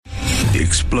the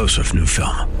explosive new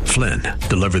film, Flynn,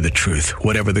 deliver the truth,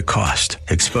 whatever the cost,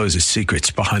 exposes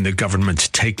secrets behind the government's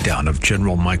takedown of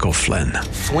General Michael Flynn.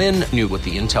 Flynn knew what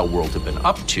the intel world had been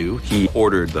up to. He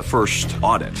ordered the first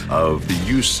audit of the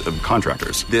use of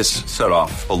contractors. This set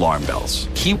off alarm bells.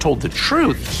 He told the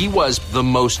truth. He was the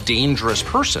most dangerous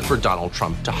person for Donald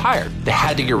Trump to hire. They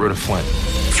had to get rid of Flynn.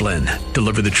 Flynn,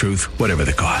 deliver the truth, whatever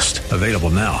the cost. Available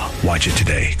now. Watch it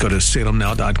today. Go to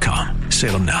salemnow.com.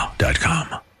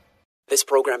 salemnow.com. This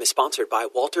program is sponsored by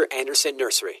Walter Anderson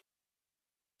Nursery.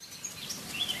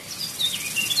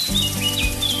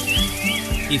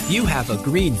 If you have a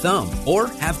green thumb or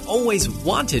have always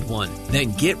wanted one,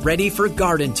 then get ready for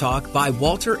Garden Talk by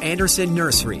Walter Anderson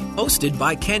Nursery, hosted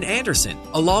by Ken Anderson,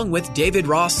 along with David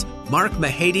Ross, Mark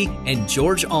Mahady, and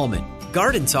George Allman.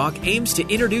 Garden Talk aims to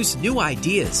introduce new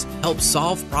ideas, help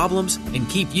solve problems, and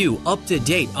keep you up to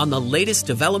date on the latest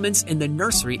developments in the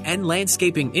nursery and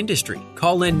landscaping industry.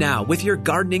 Call in now with your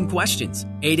gardening questions.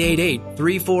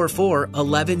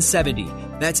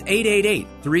 888-344-1170. That's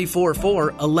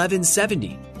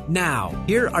 888-344-1170. Now,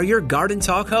 here are your Garden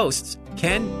Talk hosts,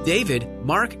 Ken, David,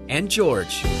 Mark, and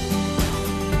George.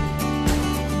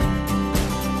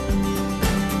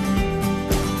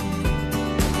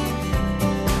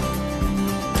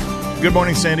 Good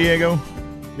morning, San Diego.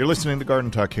 You're listening to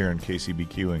Garden Talk here on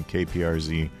KCBQ and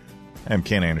KPRZ. I'm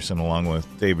Ken Anderson along with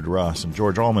David Ross and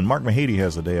George Allman. Mark Mahady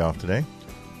has the day off today,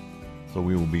 so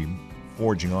we will be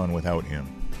forging on without him.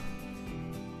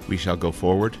 We shall go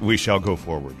forward? We shall go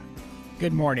forward.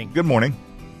 Good morning. Good morning.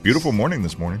 Beautiful morning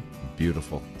this morning.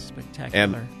 Beautiful.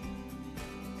 Spectacular.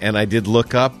 And I did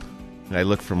look up. I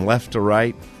looked from left to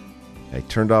right. I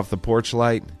turned off the porch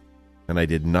light. And I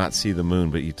did not see the moon,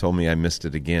 but you told me I missed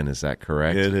it again. Is that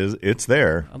correct? It is. It's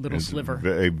there. A little sliver.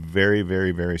 A very,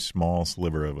 very, very small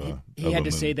sliver of a He had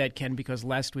to moon. say that, Ken, because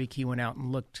last week he went out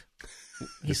and looked.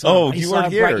 You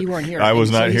weren't here. You weren't here. I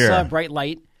was not here. He saw a bright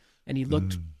light, and he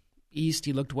looked east,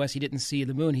 he looked west, he didn't see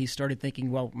the moon. He started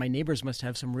thinking, well, my neighbors must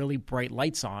have some really bright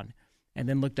lights on, and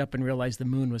then looked up and realized the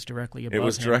moon was directly above him. It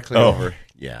was directly over.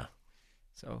 Yeah.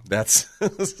 So that's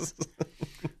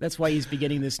why he's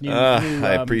beginning this new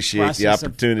I appreciate the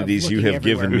opportunities you have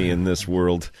given me in this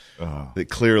world that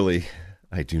clearly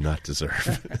I do not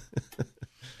deserve.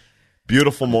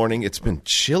 Beautiful morning. It's been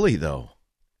chilly, though.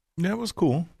 Yeah, it was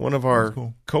cool. One of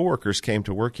our coworkers came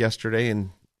to work yesterday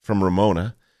from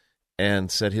Ramona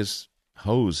and said his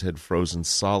hose had frozen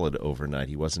solid overnight.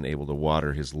 He wasn't able to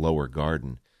water his lower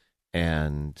garden.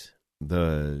 And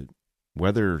the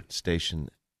weather station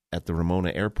at the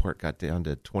Ramona airport got down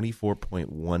to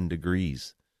 24.1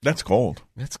 degrees. That's cold.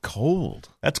 That's cold.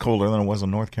 That's colder than it was in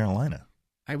North Carolina.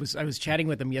 I was chatting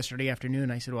with him yesterday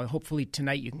afternoon. I said, well, hopefully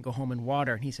tonight you can go home and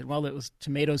water. And he said, well, it was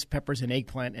tomatoes, peppers, and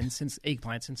eggplants. And since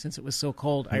it was so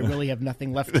cold, I really have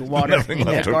nothing left to water in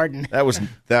that garden.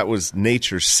 That was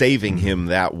nature saving him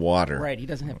that water. Right. He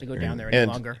doesn't have to go down there any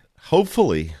longer.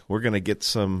 Hopefully we're going to get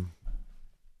some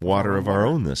water of our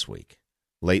own this week.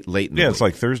 Late in the week. It's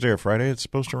like Thursday or Friday it's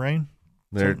supposed to rain.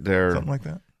 They're something like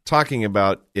that. Talking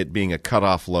about it being a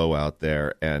cutoff low out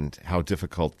there and how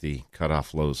difficult the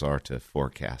cutoff lows are to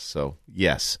forecast. So,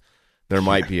 yes, there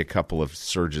might be a couple of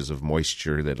surges of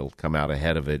moisture that'll come out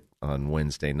ahead of it on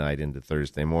Wednesday night into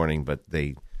Thursday morning, but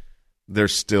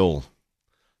there's still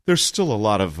a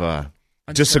lot of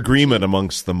disagreement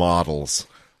amongst the models.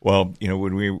 Well,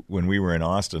 when we were in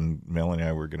Austin, Melanie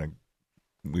and I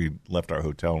we left our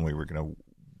hotel and we were going to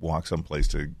walk someplace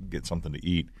to get something to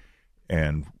eat,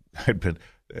 and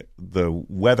the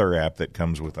weather app that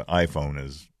comes with the iPhone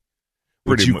is.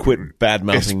 Would you quit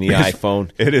bad-mouthing the iPhone?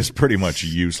 It is pretty much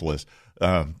useless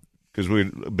because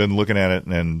we've been looking at it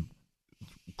and then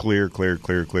clear.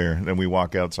 And then we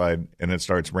walk outside and it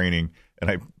starts raining,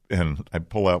 and I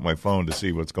pull out my phone to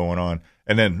see what's going on,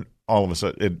 and then all of a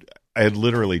sudden I had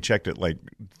literally checked it like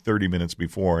 30 minutes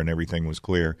before and everything was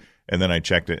clear, and then I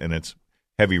checked it and it's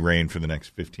heavy rain for the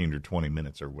next 15 or 20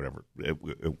 minutes or whatever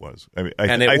it was. I mean,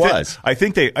 I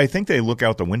think they look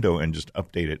out the window and just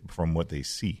update it from what they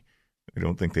see. I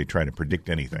don't think they try to predict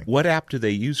anything. What app do they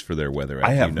use for their weather app?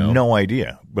 I have no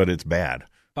idea, but it's bad.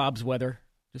 Bob's Weather,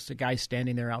 just a guy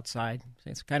standing there outside.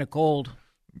 It's kind of cold.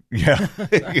 Yeah,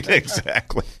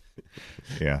 exactly.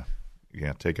 Yeah.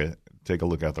 Take a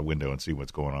look out the window and see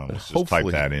what's going on. Let's just type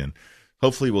that in.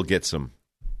 Hopefully, we'll get some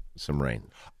rain.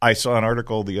 I saw an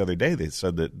article the other day that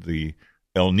said that the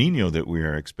El Nino that we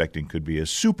are expecting could be a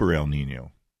super El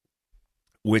Nino.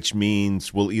 Which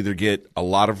means we'll either get a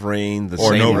lot of rain,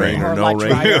 or no rain.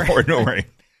 Yeah.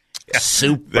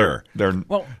 Super.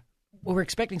 Well, we're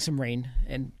expecting some rain,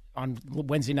 and on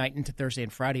Wednesday night into Thursday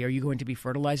and Friday, are you going to be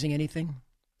fertilizing anything?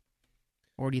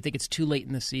 Or do you think it's too late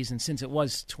in the season since it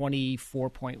was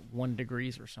 24.1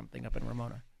 degrees or something up in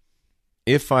Ramona?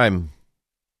 If I'm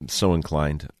so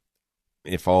inclined,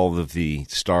 if all of the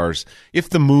stars, if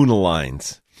the moon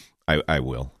aligns, I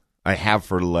will. I have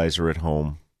fertilizer at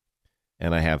home,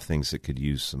 and I have things that could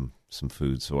use some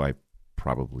food, so I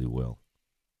probably will.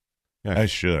 Yeah, I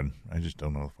should. I just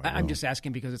don't know if I will. I'm just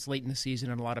asking because it's late in the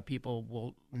season, and a lot of people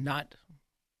will not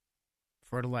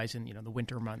fertilize in the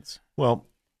winter months. Well,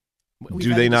 We've do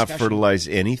had they a not discussion. fertilize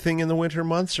anything in the winter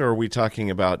months, or are we talking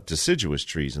about deciduous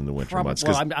trees in the winter months?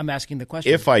 Well, I'm asking the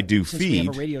question. If I do since we feed,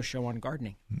 have a radio show on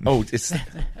gardening.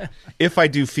 If I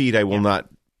do feed, I will not.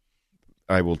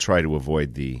 I will try to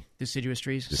avoid the Deciduous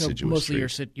trees. Deciduous so mostly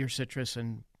trees. your citrus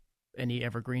and any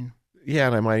evergreen. Yeah,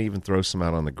 and I might even throw some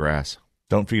out on the grass.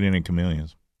 Don't feed any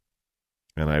camellias.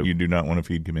 And you do not want to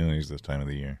feed camellias this time of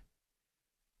the year.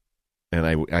 And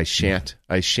I shan't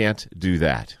do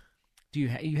that. Do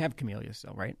you have camellias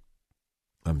though, right?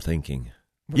 I'm thinking.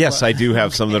 Yes, I do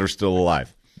have some that are still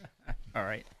alive. All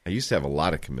right. I used to have a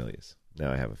lot of camellias.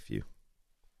 Now I have a few.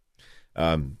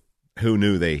 Who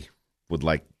knew they would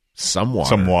like some water?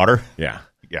 Some water? Yeah.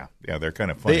 Yeah, they're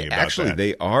kind of funny about that.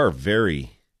 They are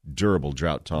very durable,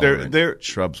 drought tolerant. They're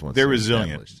shrubs. Once they're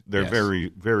resilient. established. They're Yes. very,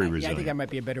 very I resilient. think that might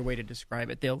be a better way to describe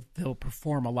it. They'll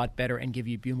perform a lot better and give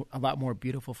you a lot more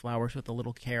beautiful flowers with a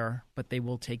little care, but they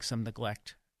will take some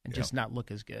neglect and just not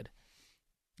look as good.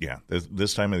 Yeah,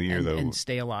 this time of the year and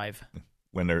stay alive.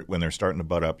 when they're starting to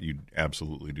bud up, you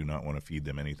absolutely do not want to feed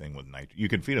them anything with nitrogen. You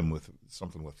can feed them with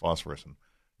something with phosphorus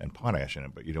and potash in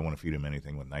it, but you don't want to feed them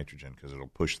anything with nitrogen because it'll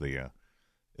push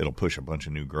a bunch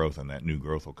of new growth, and that new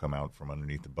growth will come out from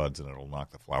underneath the buds, and it'll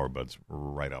knock the flower buds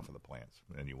right off of the plants,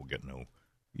 and you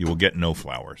will get no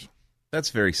flowers. That's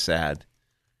very sad.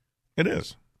 It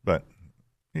is, but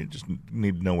you just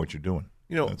need to know what you're doing.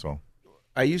 That's all.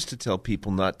 I used to tell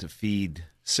people not to feed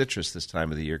citrus this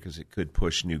time of the year because it could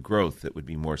push new growth that would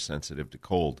be more sensitive to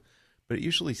cold. But it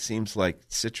usually seems like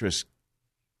citrus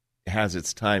has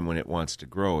its time when it wants to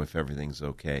grow if everything's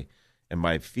okay. And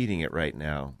by feeding it right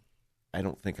now, I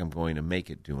don't think I'm going to make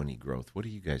it do any growth. What do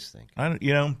you guys think?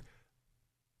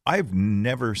 I've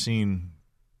never seen.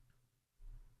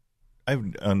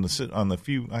 On the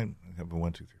few I have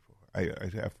 1, 2, 3, 4.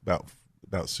 I have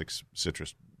about 6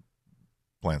 citrus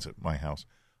plants at my house.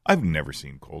 I've never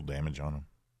seen cold damage on them,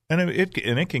 and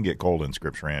it can get cold in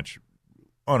Scripps Ranch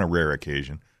on a rare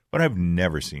occasion, but I've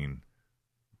never seen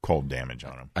cold damage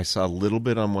on them. I saw a little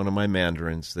bit on one of my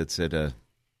mandarins that said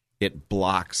it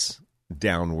blocks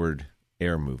downward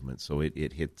air movement, so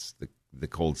it hits the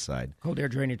cold side. Cold air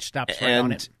drainage stops right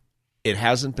on it. It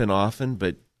hasn't been often,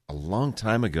 but a long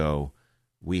time ago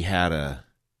we had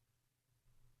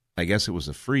I guess it was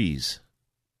a freeze.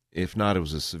 If not, it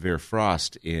was a severe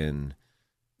frost in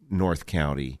North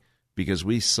County because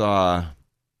we saw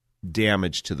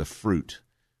damage to the fruit.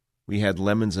 We had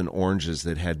lemons and oranges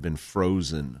that had been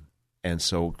frozen, and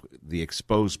so the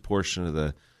exposed portion of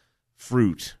the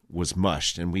fruit was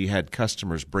mushed, and we had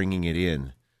customers bringing it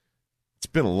in. It's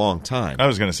been a long time. I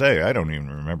was going to say, I don't even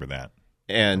remember that.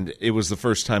 And it was the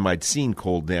first time I'd seen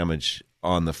cold damage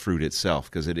on the fruit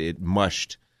itself because it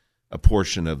mushed a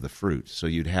portion of the fruit. So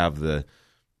you'd have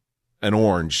an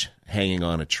orange hanging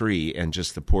on a tree, and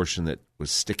just the portion that was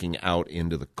sticking out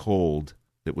into the cold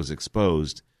that was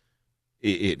exposed,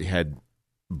 it had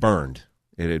burned.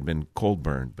 It had been cold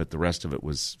burned, but the rest of it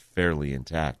was fairly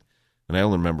intact. And I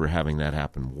only remember having that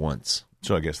happen once.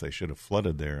 So I guess they should have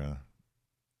flooded their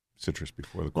citrus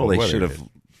before the cold weather. Well, they should have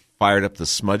fired up the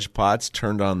smudge pots,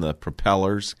 turned on the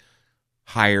propellers,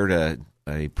 hired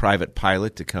a private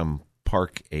pilot to come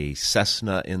park a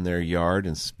Cessna in their yard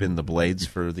and spin the blades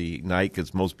for the night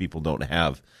because most people don't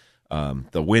have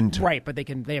the wind. Right, but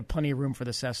they have plenty of room for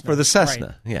the Cessna. For the Cessna,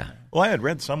 right. Yeah. Well, I had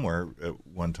read somewhere at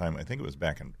one time, I think it was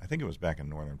back in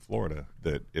northern Florida,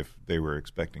 that if they were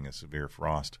expecting a severe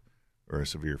frost or a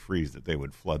severe freeze, that they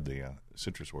would flood the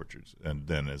citrus orchards, and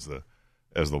then as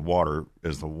the water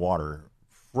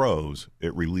froze,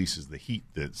 it releases the heat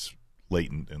that's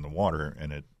latent in the water,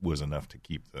 and it was enough to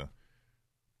keep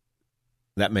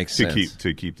that makes sense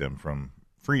to keep them from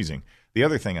freezing. The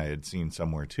other thing I had seen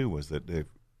somewhere too was that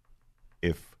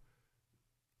if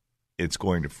it's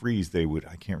going to freeze, they would,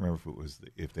 I can't remember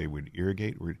if they would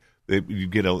irrigate or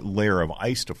you'd get a layer of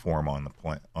ice to form on the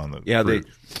plant on the fruit.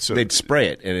 They'd spray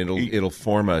it and it'll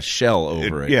form a shell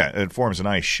over it. Yeah, it forms an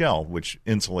ice shell which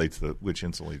insulates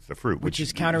the fruit, which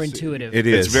is counterintuitive.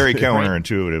 It's very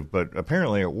counterintuitive, but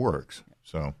apparently it works.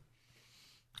 So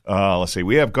let's see.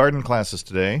 We have garden classes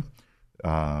today.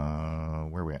 Where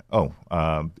are we at?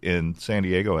 In San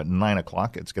Diego at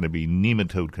 9:00. It's going to be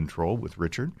nematode control with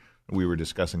Richard. We were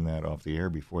discussing that off the air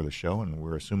before the show, and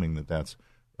we're assuming that that's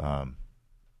bad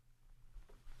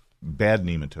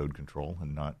nematode control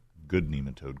and not good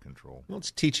nematode control. Well,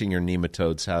 it's teaching your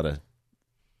nematodes how to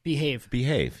Behave,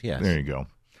 yes. There you go.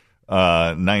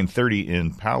 9:30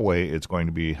 in Poway, it's going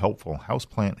to be Helpful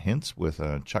Houseplant Hints with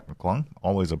Chuck McClung,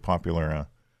 always a popular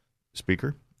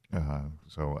speaker.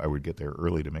 So I would get there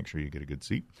early to make sure you get a good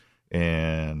seat.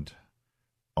 And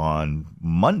on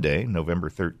Monday, November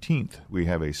 13th, we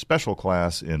have a special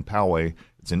class in Poway.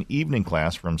 It's an evening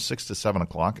class from 6 to 7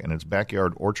 o'clock, and it's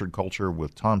Backyard Orchard Culture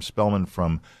with Tom Spellman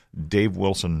from Dave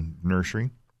Wilson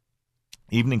Nursery.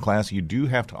 Evening class, you do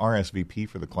have to RSVP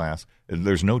for the class.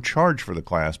 There's no charge for the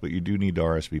class, but you do need to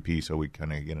RSVP so we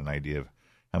kind of get an idea of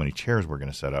how many chairs we're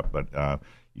going to set up. But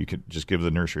you could just give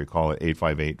the nursery a call at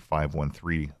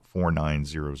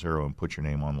 858-513-4900 and put your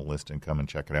name on the list and come and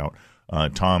check it out.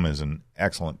 Tom is an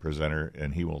excellent presenter,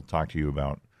 and he will talk to you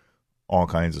about all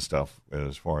kinds of stuff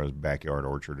as far as backyard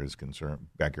orchard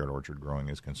growing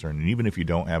is concerned. And even if you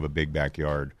don't have a big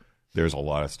backyard, there's a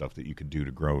lot of stuff that you could do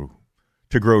to grow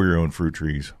your own fruit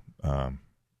trees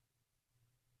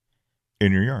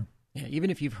in your yard. Yeah, even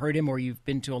if you've heard him or you've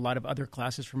been to a lot of other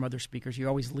classes from other speakers, you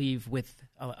always leave with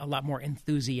a lot more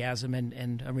enthusiasm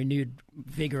and a renewed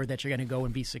vigor that you're going to go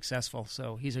and be successful.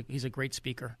 So he's a great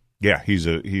speaker. Yeah, he's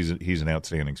an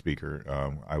outstanding speaker.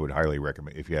 I would highly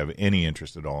recommend, if you have any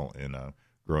interest at all in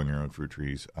growing your own fruit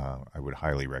trees, I would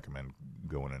highly recommend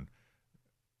going and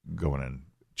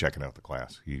checking out the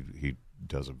class. He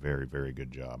does a very, very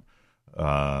good job.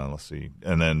 Let's see.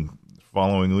 And then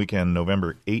following weekend,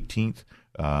 November 18th,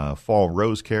 Fall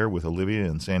Rose Care with Olivia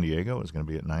in San Diego is going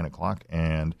to be at 9 o'clock,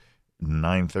 and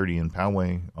 9:30 in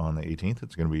Poway on the 18th.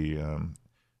 It's going to be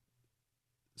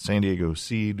San Diego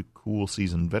Seed Cool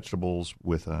Season Vegetables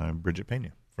with Bridget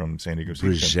Pena from San Diego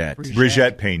Seed.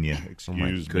 Bridget Pena. Excuse me. Oh,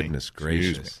 my goodness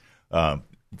gracious.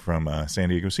 From San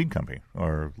Diego Seed Company,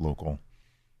 our local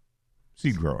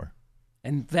seed grower.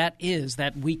 And that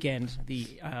weekend,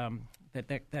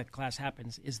 that class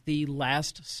happens, is the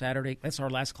last Saturday. That's our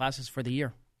last classes for the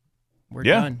year. We're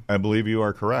done. I believe you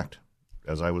are correct.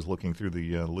 As I was looking through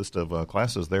the list of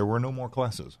classes, there were no more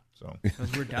classes. So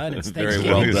because we're done. It's very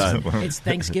Thanksgiving. well done. It's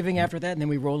Thanksgiving after that, and then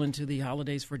we roll into the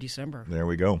holidays for December. There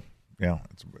we go. Yeah,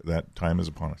 that time is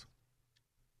upon us.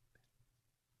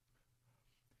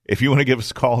 If you want to give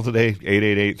us a call today,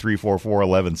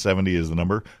 888-344-1170 is the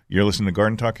number. You're listening to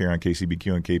Garden Talk here on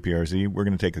KCBQ and KPRZ. We're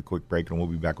going to take a quick break, and we'll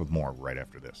be back with more right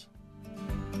after this.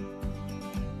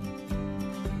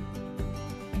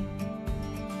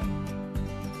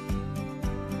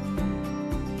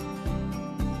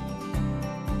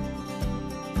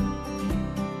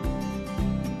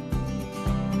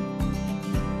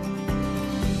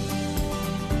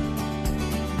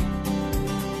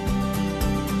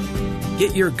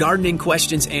 Get your gardening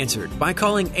questions answered by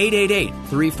calling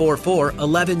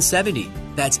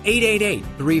 888-344-1170. That's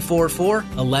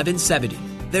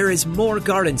 888-344-1170. There is more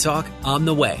Garden Talk on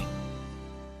the way.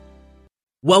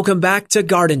 Welcome back to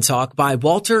Garden Talk by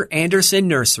Walter Anderson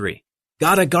Nursery.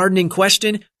 Got a gardening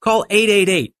question? Call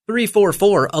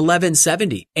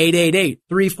 888-344-1170.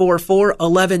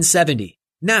 888-344-1170.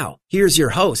 Now, here's your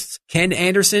hosts, Ken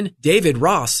Anderson, David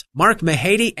Ross, Mark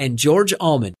Mahady, and George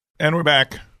Allman. And we're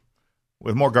back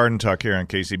with more Garden Talk here on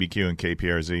KCBQ and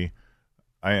KPRZ.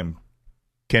 I am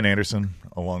Ken Anderson,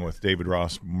 along with David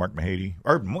Ross, Mark Mahady.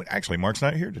 Or actually, Mark's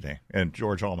not here today, and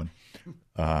George Allman.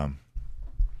 That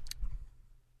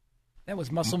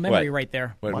was muscle memory right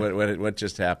there. What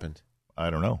just happened? I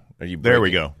don't know. Are you there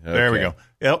we breaking? go. Okay. There we go.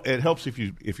 It helps if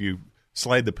you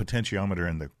slide the potentiometer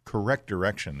in the correct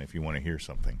direction if you want to hear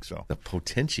something. So the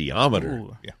potentiometer.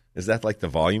 Ooh. Yeah. Is that like the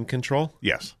volume control?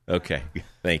 Yes. Okay.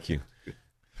 Thank you.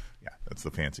 Yeah, that's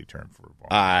the fancy term for volume.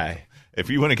 Aye. If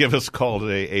you want to give us a call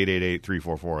today,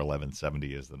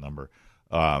 888-344-1170 is the number.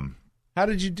 How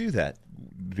did you do that?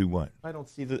 Do what? I don't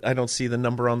see the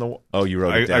number on the. Oh, you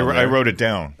wrote it down. I wrote it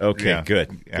down. Okay, Yeah.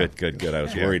 good. Yeah. Good. I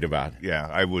was worried about it. Yeah,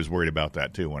 I was worried about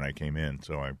that too when I came in,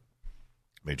 so I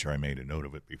made sure I made a note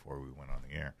of it before we went on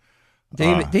the air.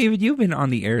 David, you've been on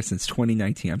the air since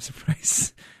 2019. I'm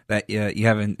surprised that you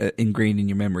haven't ingrained in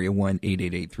your memory a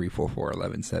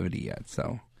 1-888-344-1170 yet.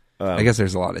 So I guess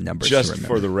there's a lot of numbers. Just to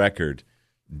remember. for the record,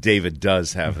 David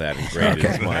does have that ingrained in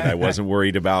his mind. I wasn't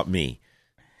worried about me.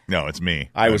 No, it's me.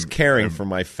 I was caring for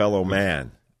my fellow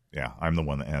man. Yeah, I'm the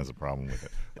one that has a problem with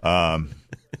it.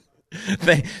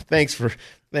 Thanks for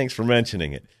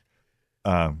mentioning it.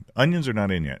 Onions are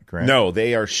not in yet, correct? No,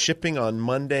 they are shipping on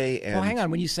Monday. And Well, hang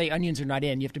on. When you say onions are not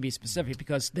in, you have to be specific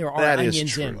because there are That is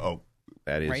onions true. in. Oh,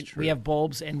 that is right? true. We have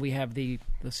bulbs and we have the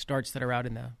starts that are out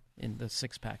in the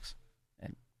 6-packs.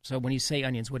 So when you say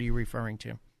onions, what are you referring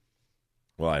to?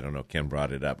 Well, I don't know. Ken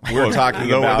brought it up. We're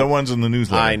talking about the ones in the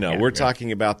newsletter. I know. We're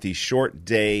talking about the short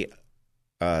day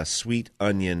sweet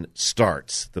onion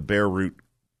starts, the bare root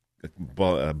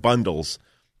bundles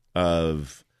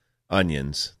of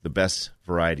onions, the best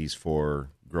varieties for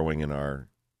growing in our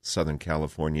Southern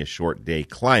California short day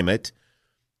climate.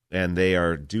 And they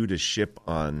are due to ship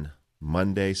on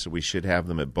Monday, so we should have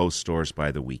them at both stores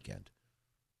by the weekend.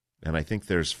 And I think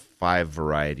there's 5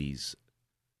 varieties,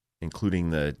 including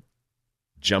the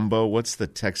jumbo. What's the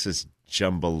Texas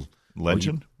jumbo?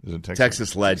 Legend? Is it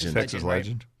Texas Legend. Texas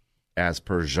Legend. As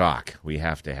per Jacques, we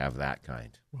have to have that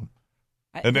kind.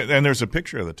 And there's a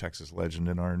picture of the Texas Legend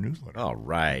in our newsletter. All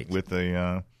right. With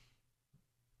a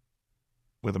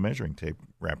measuring tape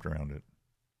wrapped around it.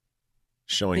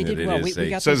 Showing that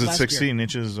it says it's 16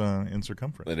 inches in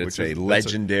circumference. That it's a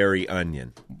legendary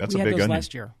onion. That's a big onion.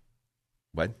 Last year.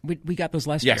 What? We got those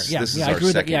last year. Yes, this is our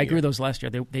second year. I grew those last year.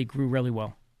 They grew really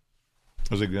well.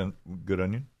 Was it good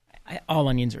onion? All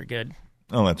onions are good.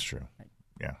 Oh, that's true.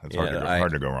 Yeah, it's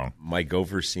hard to go wrong. My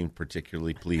Gophers seemed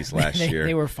particularly pleased last year.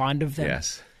 They were fond of them.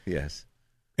 Yes.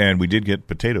 And we did get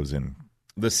potatoes in.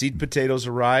 The seed potatoes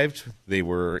arrived. They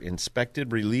were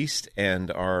inspected, released,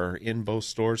 and are in both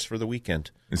stores for the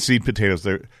weekend. And seed potatoes,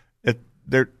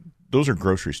 those are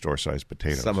grocery store sized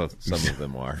potatoes. Some of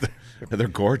them are. They're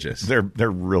gorgeous. They're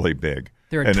really big.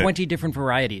 There are 20 different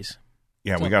varieties.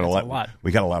 Yeah, so we got a lot.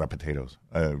 We got a lot of potatoes.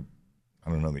 I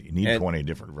don't know that you need 20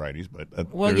 different varieties, but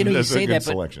you say that.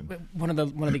 Selection. But one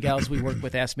of the gals we work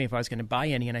with asked me if I was going to buy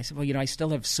any, and I said, well, I still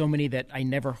have so many that I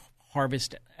never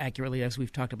harvest accurately, as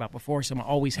we've talked about before. So I'm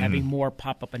always having more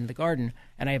pop up in the garden,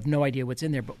 and I have no idea what's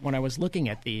in there. But when I was looking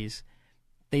at these,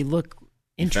 they look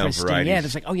interesting. Yeah,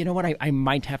 it's like, you know what? I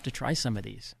might have to try some of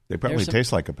these. They probably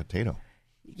taste like a potato.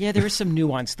 Yeah, there is some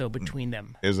nuance though between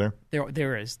them. Is there?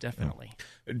 There is definitely.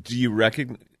 Do you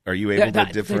recognize? Are you able to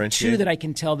differentiate? There are 2 that I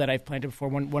can tell that I've planted before.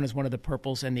 One is one of the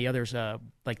purples, and the other's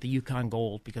like the Yukon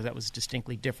Gold, because that was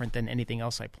distinctly different than anything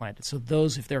else I planted. So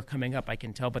those, if they're coming up, I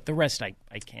can tell, but the rest I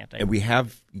can't. And we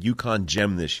have Yukon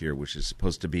Gem this year, which is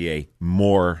supposed to be a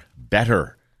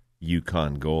better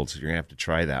Yukon Gold, so you're going to have to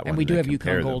try that one. And we do have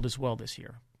Yukon Gold as well this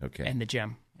year. Okay. And the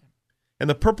Gem. And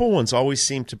the purple ones always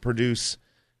seem to produce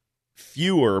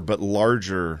fewer but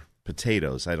larger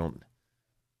potatoes. I don't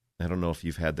know if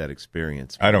you've had that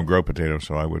experience. I don't grow potatoes,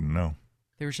 so I wouldn't know.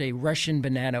 There's a Russian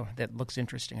banana that looks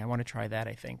interesting. I want to try that,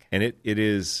 I think. And it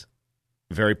is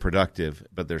very productive,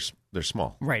 but they're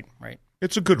small. Right.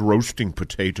 It's a good roasting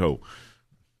potato.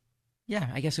 Yeah,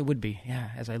 I guess it would be. Yeah,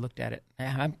 as I looked at it.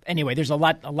 Anyway, there's a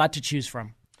lot to choose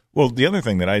from. Well, the other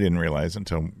thing that I didn't realize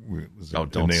until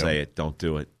don't say it. Don't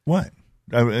do it. What?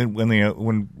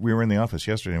 When we were in the office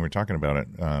yesterday and we were talking about it,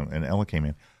 and Ella came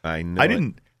in.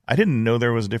 I didn't know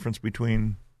there was a difference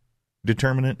between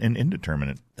determinate and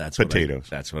indeterminate potatoes.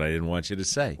 That's what I didn't want you to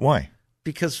say. Why?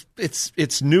 Because it's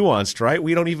nuanced, right?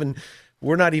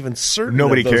 We're not even certain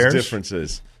Nobody of those cares?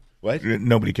 differences. What?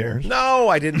 Nobody cares? No,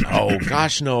 I didn't. Oh,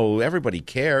 gosh, no. Everybody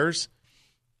cares.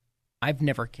 I've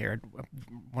never cared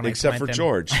except for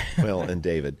George, and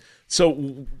David.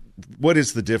 So what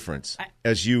is the difference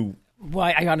Well,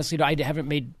 I honestly I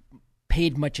haven't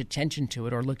paid much attention to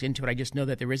it or looked into it. I just know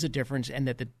that there is a difference, and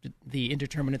that the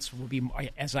indeterminates will be,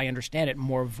 as I understand it,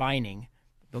 more vining.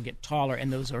 They'll get taller,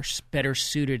 and those are better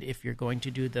suited if you're going to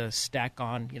do the stack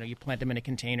on. You plant them in a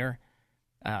container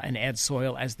and add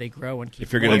soil as they grow and keep.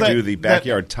 If you're going to do the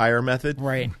backyard tire method,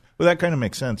 right? Well, that kind of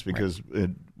makes sense because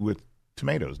with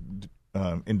tomatoes,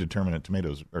 indeterminate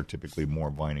tomatoes are typically more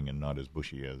vining and not as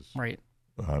bushy as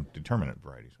determinate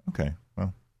varieties. Okay,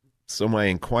 well. So my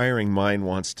inquiring mind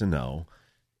wants to know,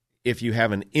 if you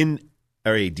have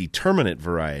a determinate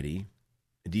variety,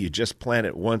 do you just plant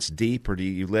it once deep, or do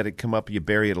you let it come up, you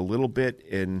bury it a little bit,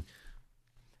 and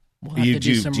we'll have to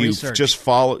do some research.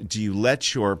 Do you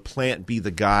let your plant be the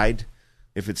guide?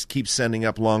 If it keeps sending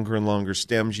up longer and longer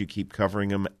stems, you keep covering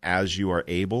them as you are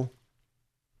able?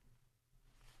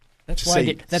 That's why I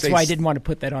didn't want to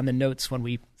put that on the notes when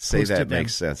we say posted that them.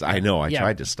 Makes sense. I know. I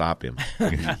tried to stop him.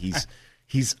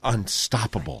 He's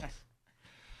unstoppable.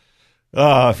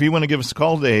 If you want to give us a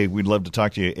call today, we'd love to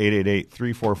talk to you.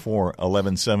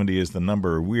 888-344-1170 is the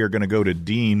number. We are going to go to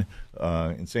Dean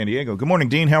in San Diego. Good morning,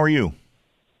 Dean. How are you?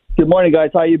 Good morning,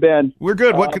 guys. How you been? We're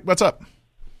good. What's up?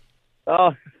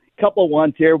 A couple of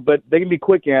ones here, but they can be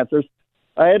quick answers.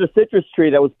 I had a citrus tree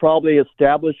that was probably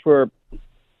established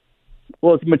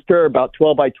it's mature, about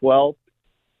 12 by 12.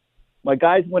 My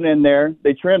guys went in there.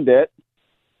 They trimmed it.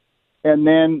 And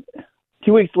then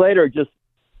 2 weeks later, just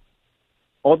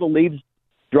all the leaves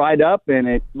dried up, and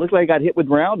it looked like I got hit with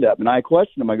Roundup. And I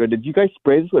questioned them. I go, did you guys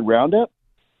spray this with Roundup?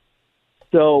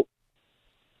 So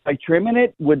by trimming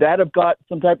it, would that have got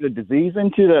some type of disease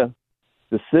into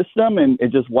the system and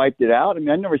it just wiped it out? I mean,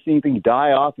 I've never seen anything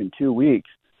die off in 2 weeks.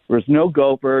 There's no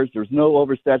gophers. There's no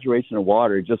oversaturation of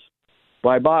water. It just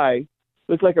bye-bye.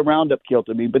 Looks like a Roundup kill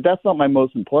to me, but that's not my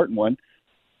most important one.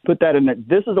 Put that in there.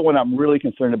 This is the one I'm really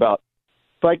concerned about.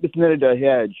 Ficus nitida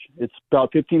hedge. It's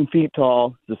about 15 feet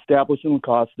tall. It's established in La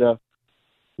Costa.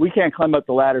 We can't climb up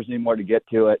the ladders anymore to get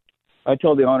to it. I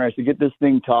told the owner, I said, get this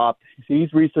thing topped. So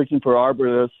he's researching for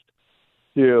arborists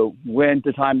to when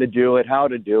the time to do it, how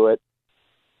to do it.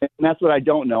 And that's what I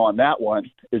don't know on that one.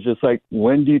 It's just like,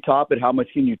 when do you top it? How much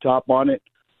can you top on it?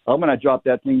 I'm going to drop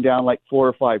that thing down like 4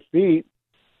 or 5 feet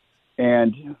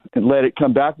and let it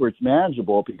come back where it's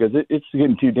manageable, because it's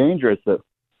getting too dangerous to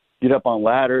get up on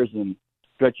ladders and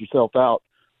stretch yourself out.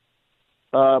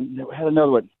 I had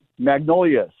another one.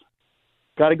 Magnolias.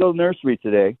 Got to go nursery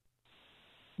today.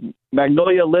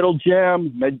 Magnolia Little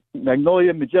Gem,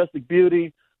 Magnolia Majestic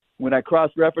Beauty. When I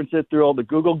cross-reference it through all the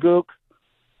Google gook,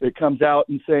 it comes out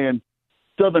and saying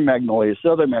Southern Magnolia,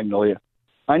 Southern Magnolia.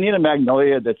 I need a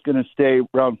magnolia that's going to stay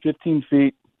around 15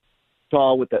 feet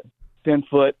tall with a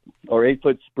 10-foot or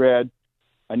 8-foot spread.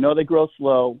 I know they grow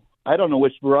slow. I don't know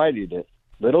which variety it is.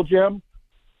 Little Gem,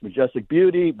 Majestic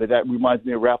Beauty, but that reminds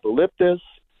me of Rhapolyptus.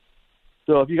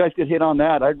 So if you guys could hit on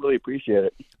that, I'd really appreciate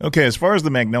it. Okay, as far as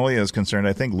the magnolia is concerned,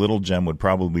 I think Little Gem would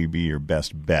probably be your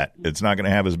best bet. It's not going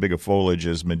to have as big a foliage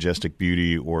as Majestic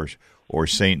Beauty or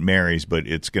St. Mary's, but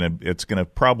it's going to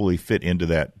probably fit into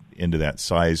that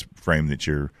size frame that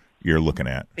you're looking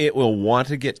at. It will want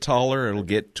to get taller. It'll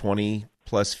get 20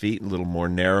 plus feet, a little more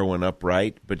narrow and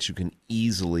upright, but you can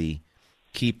easily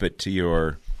keep it to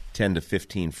your 10 to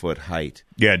 15 foot height.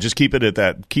 Yeah, just keep it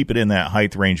in that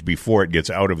height range before it gets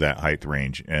out of that height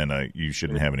range, and you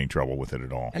shouldn't have any trouble with it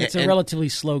at all. And it's a relatively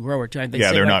slow grower too.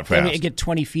 They're not fast. They get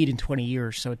 20 feet in 20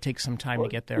 years, so it takes some time to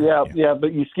get there. Yeah,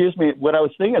 but excuse me. What I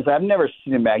was thinking is I've never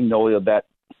seen a magnolia that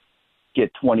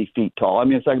get 20 feet tall. I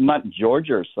mean, it's like not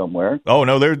Georgia or somewhere. Oh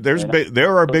no, there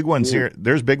are big ones here.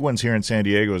 There's big ones here in San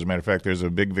Diego. As a matter of fact, there's a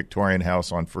big Victorian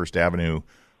house on First Avenue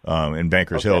in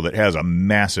Bankers Hill that has a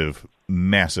massive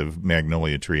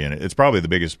magnolia tree in it. It's probably the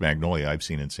biggest magnolia I've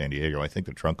seen in San Diego. I think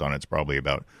the trunk on it's probably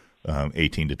about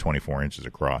 18 to 24 inches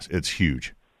across. It's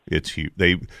huge. It's huge.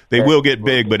 They will get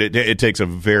big, but it takes a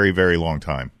very, very long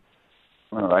time.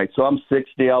 All right. So I'm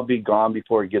 60. I'll be gone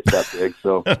before it gets that big.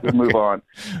 So we'll move on.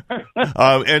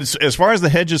 As far as the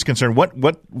hedge is concerned,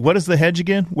 what is the hedge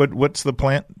again? What's the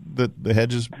plant? The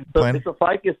hedge is planted? It's a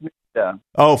Ficus nitida.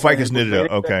 Oh, Ficus nitida.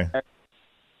 Okay.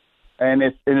 And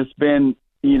it's been,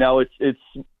 they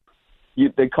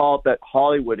call it that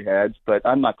Hollywood hedge, but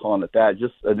I'm not calling it that.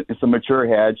 It's a mature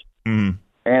hedge. Mm-hmm.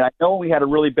 And I know we had a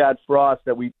really bad frost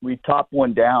that we topped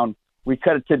one down. We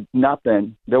cut it to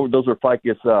nothing. Those were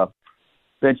Ficus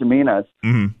benjaminas.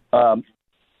 Mm-hmm.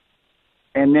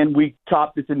 And then we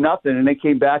topped it to nothing, and they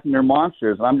came back and they're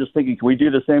monsters. And I'm just thinking, can we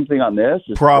do the same thing on this?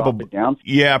 Just probably. Drop it down?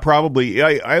 Yeah, probably.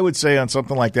 I would say on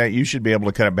something like that, you should be able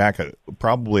to cut it back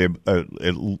probably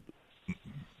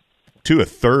to a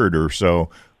third or so,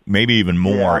 maybe even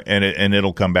more, and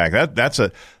it'll come back. That's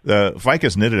the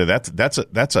Ficus nitida.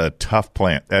 That's a tough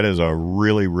plant. That is a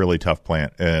really, really tough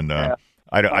plant, and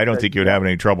I don't think you would have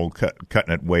any trouble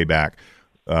cutting it way back.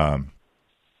 And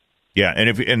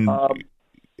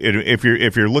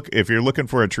if you're looking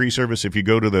for a tree service, if you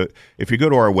go to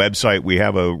our website, we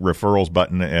have a referrals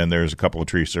button, and there's a couple of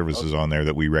tree services on there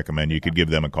that we recommend. You could give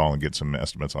them a call and get some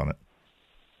estimates on it.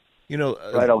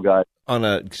 Right on, guys.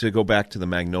 To go back to the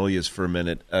magnolias for a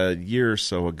minute, a year or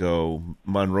so ago,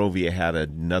 Monrovia had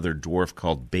another dwarf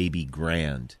called Baby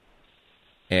Grand,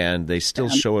 and they still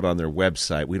show it on their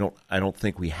website. I don't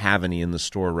think we have any in the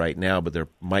store right now, but there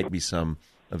might be some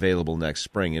available next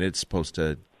spring, and it's supposed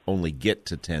to only get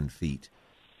to 10 feet,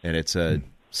 and it's a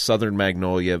Southern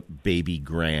Magnolia Baby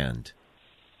Grand.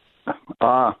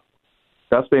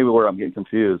 That's maybe where I'm getting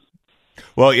confused.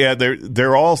 Well, yeah,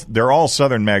 they're all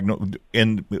Southern magnolia.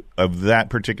 Of that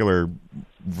particular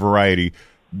variety,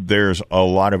 there's a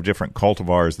lot of different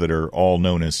cultivars that are all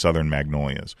known as Southern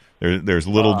Magnolias. There's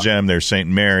Little Gem, there's St.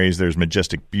 Mary's, there's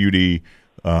Majestic Beauty.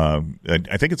 I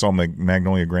think it's all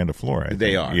Magnolia grandiflora.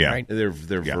 They are. Yeah, right? They're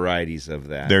varieties of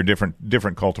that. They're different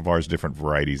cultivars, different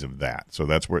varieties of that. So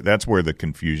that's where the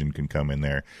confusion can come in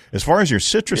there. As far as your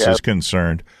citrus is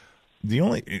concerned,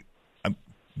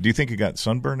 do you think it got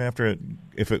sunburned after it?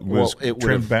 If it was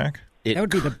trimmed back, that would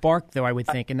be the bark, though, I would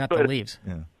think, and not the leaves.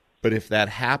 Yeah. But if that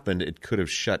happened, it could have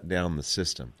shut down the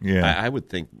system. Yeah. I would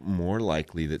think more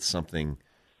likely that something.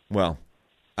 Well,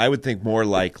 I would think more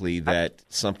likely that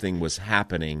something was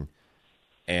happening,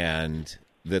 and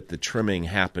that the trimming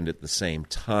happened at the same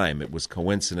time. It was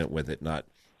coincident with it, not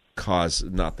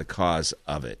the cause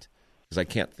of it. Because I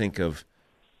can't think of,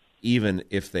 even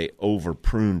if they over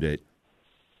pruned it,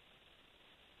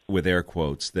 with air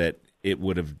quotes, that it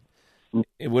would have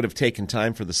taken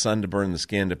time for the sun to burn the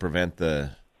skin to prevent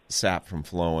the sap from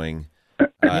flowing.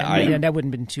 That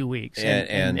wouldn't have been 2 weeks.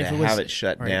 And if to it was, have it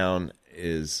shut down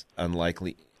is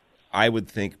unlikely. I would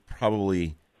think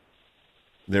probably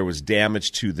there was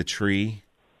damage to the tree.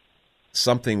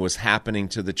 Something was happening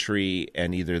to the tree,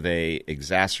 and either they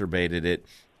exacerbated it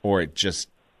or it just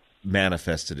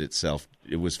manifested itself.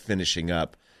 It was finishing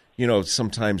up. You know,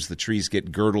 sometimes the trees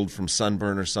get girdled from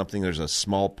sunburn or something. There's a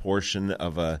small portion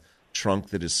of a trunk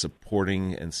that is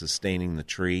supporting and sustaining the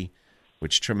tree,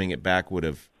 which trimming it back would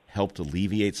have helped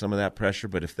alleviate some of that pressure.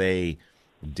 But if they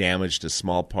damaged a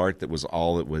small part that was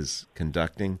all it was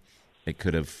conducting, it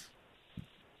could have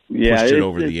pushed it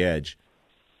over the edge.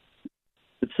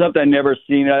 It's something I've never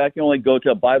seen. I can only go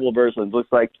to a Bible verse, and it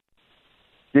looks like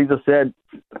Jesus said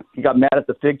he got mad at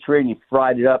the fig tree and he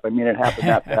fried it up. I mean, it happened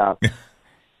that fast.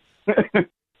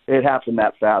 It happened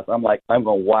that fast. I'm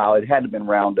going, wow, it had to have been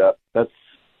Roundup.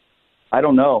 I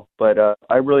don't know, but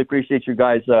I really appreciate you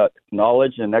guys'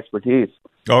 knowledge and expertise.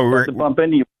 Oh, we're bump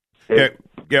into you.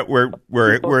 Yeah,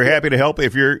 we're happy to help.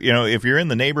 If you're in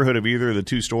the neighborhood of either of the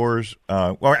two stores,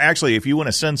 or actually, if you want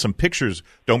to send some pictures,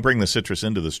 don't bring the citrus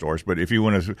into the stores. But if you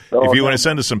want to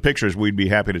send us some pictures, we'd be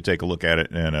happy to take a look at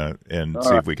it and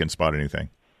see if we can spot anything.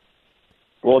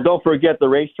 Well, don't forget the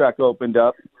racetrack opened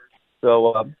up,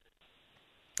 so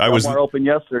I was open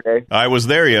yesterday. I was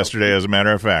there yesterday, as a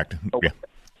matter of fact. Yeah.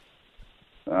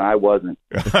 I wasn't.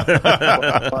 I'm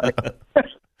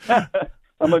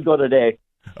going to go today.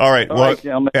 All right. Well,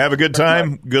 right, have a good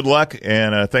time. Good luck,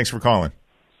 and thanks for calling.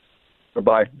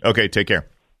 Bye-bye. Okay, take care.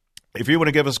 If you want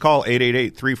to give us a call,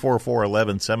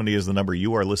 888-344-1170 is the number.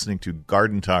 You are listening to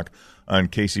Garden Talk on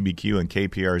KCBQ and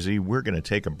KPRZ. We're going to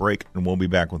take a break, and we'll be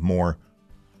back with more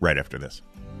right after this.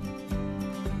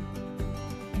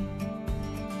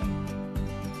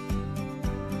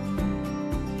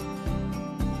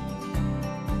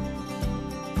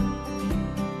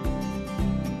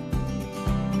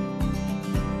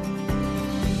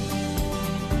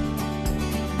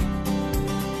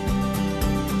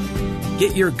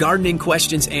 Get your gardening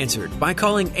questions answered by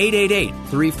calling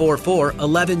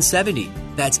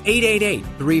 888-344-1170. That's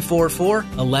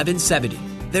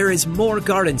 888-344-1170. There is more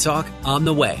Garden Talk on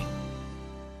the way.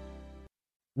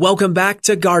 Welcome back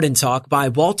to Garden Talk by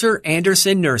Walter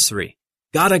Anderson Nursery.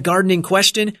 Got a gardening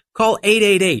question? Call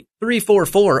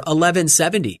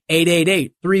 888-344-1170.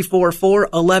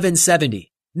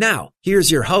 888-344-1170. Now, here's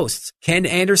your hosts, Ken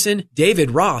Anderson, David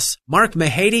Ross, Mark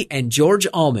Mahady, and George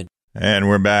Allman. And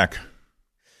we're back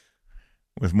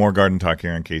with more Garden Talk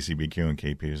here on KCBQ and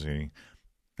KPZ.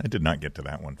 I did not get to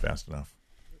that one fast enough.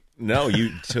 No,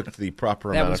 you took the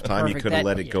proper amount of time. You could have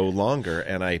let it go longer,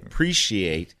 and I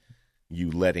appreciate you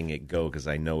letting it go because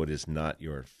I know it is not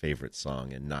your favorite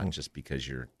song and not just because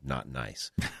you're not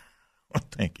nice. Well,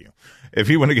 thank you. If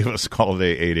you want to give us a call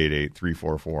today,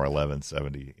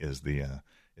 888-344-1170 is the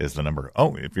number.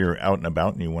 Oh, if you're out and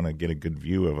about and you want to get a good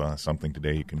view of something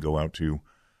today, you can go out to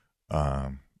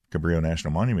Cabrillo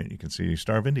National Monument. You can see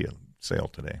Star of India sail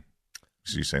today.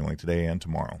 She's sailing today and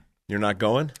tomorrow. You're not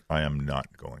going? I am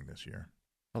not going this year.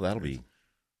 Oh, that'll be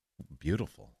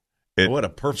beautiful. What a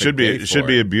perfect day for it. It should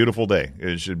be a beautiful day.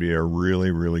 It should be a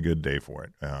really, really good day for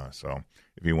it. So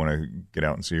if you want to get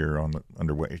out and see her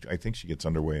underway, I think she gets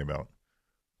underway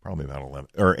probably about 11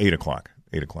 or 8 o'clock.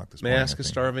 8 o'clock this morning. May I ask a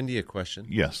Star of India question?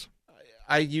 Yes.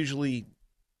 I usually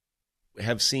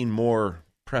have seen more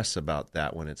press about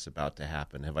that when it's about to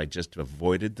happen. Have I just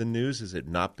avoided the news? Has it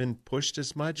not been pushed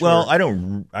as much? Well, I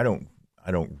don't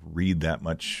read that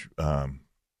much. We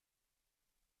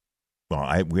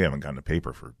haven't gotten a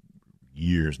paper for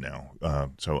years now,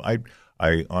 so I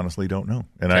honestly don't know.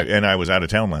 And I was out of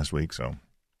town last week,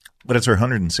 but it's her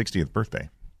 160th birthday,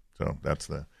 so that's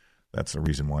the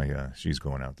reason why she's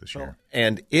going out this year.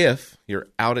 And if you're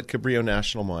out at Cabrillo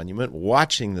National Monument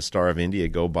watching the Star of India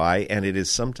go by, and it is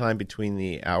sometime between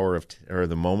the hour of or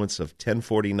the moments of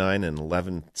 10:49 and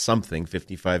 11 something,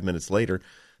 55 minutes later,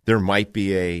 there might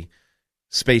be a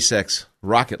SpaceX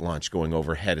rocket launch going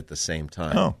overhead at the same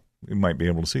time. Oh, we might be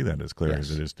able to see that as clear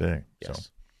as it is today. Yes. So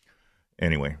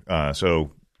anyway,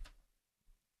 so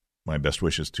my best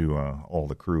wishes to all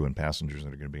the crew and passengers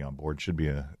that are going to be on board. Should be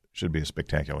a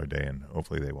spectacular day, and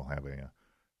hopefully they will have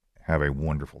a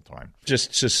wonderful time.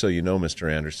 Just so you know,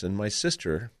 Mr. Anderson, my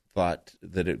sister thought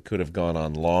that it could have gone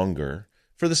on longer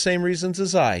for the same reasons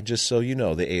as I. Just so you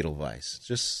know, the Edelweiss.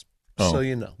 So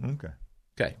you know. Okay.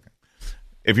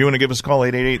 If you want to give us a call,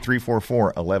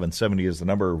 888-344-1170 is the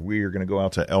number. We are going to go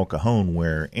out to El Cajon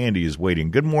where Andy is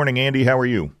waiting. Good morning, Andy. How are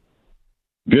you?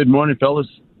 Good morning, fellas.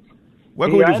 What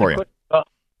can we do for you?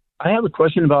 I have a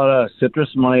question about citrus.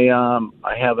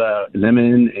 I have a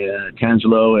lemon, a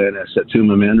Tangelo, and a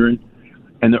Satsuma mandarin,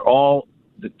 and they're all,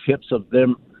 the tips of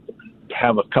them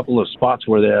have a couple of spots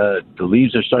where the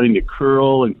leaves are starting to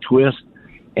curl and twist,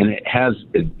 and it has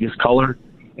this color,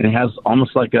 and it has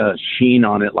almost like a sheen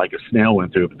on it, like a snail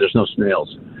went through it, but there's no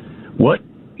snails. What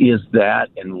is that,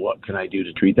 and what can I do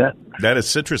to treat that? That is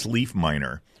citrus leaf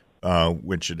miner,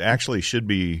 which it actually should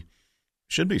be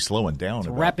slowing down. It's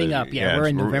wrapping up. Yeah, we're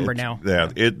in November now. Yeah,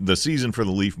 the season for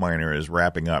the leaf miner is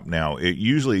wrapping up now. It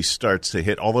usually starts to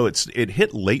hit, although it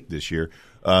hit late this year,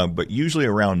 but usually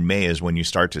around May is when you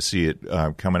start to see it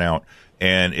coming out,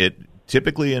 and it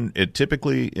typically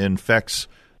infects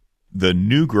the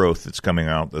new growth that's coming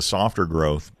out, the softer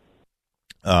growth.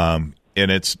 And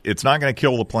it's not going to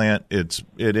kill the plant. It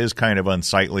is kind of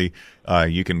unsightly.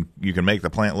 You can make the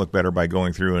plant look better by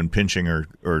going through and pinching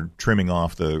or trimming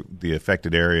off the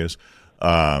affected areas.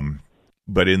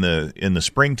 But in the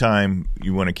springtime,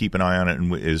 you want to keep an eye on it,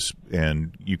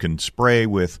 and you can spray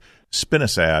with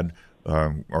spinosad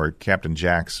or Captain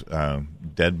Jack's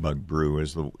Dead Bug Brew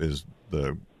is the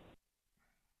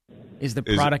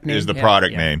product name. Is the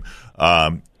product name.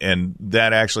 And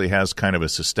that actually has kind of a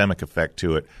systemic effect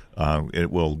to it.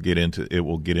 It will get into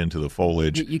the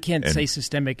foliage. You can't say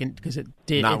systemic because it's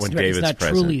not David's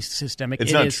truly systemic.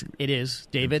 It is,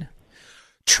 David.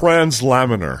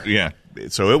 Translaminar. Yeah.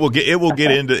 So it will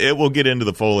get into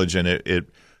the foliage, and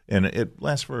it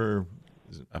lasts for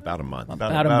about a month.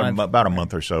 About a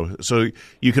month or so. So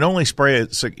you can only spray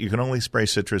it. You can only spray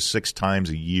citrus 6 times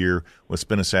a year with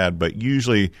spinosad, but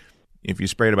usually, if you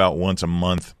spray it about once a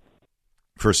month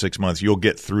for 6 months, you'll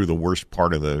get through the worst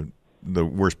part of the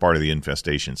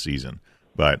infestation season.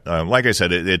 But like I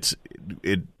said,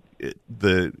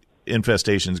 the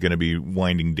infestation is going to be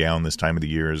winding down this time of the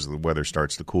year as the weather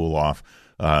starts to cool off.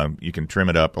 You can trim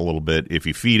it up a little bit. If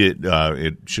you feed it,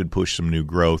 it should push some new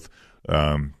growth.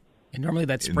 And normally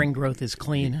that spring growth is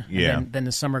clean. Yeah. And then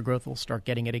the summer growth will start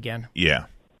getting it again. Yeah.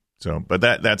 So, but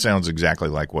that sounds exactly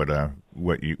like what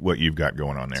you've got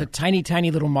going on there. It's a tiny, tiny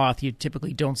little moth. You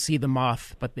typically don't see the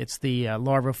moth, but it's the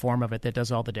larva form of it that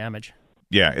does all the damage.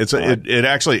 Yeah, it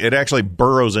actually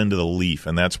burrows into the leaf,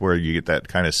 and that's where you get that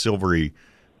kind of silvery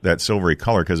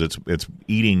color because it's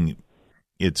eating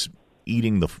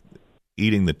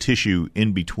the tissue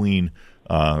in between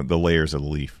the layers of the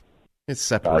leaf. It's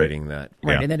separating that.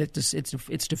 Right, Yeah. and then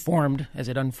it's deformed as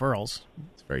it unfurls.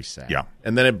 It's very sad. Yeah.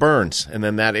 And then it burns, and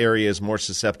then that area is more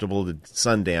susceptible to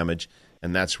sun damage,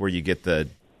 and that's where you get the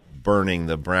burning,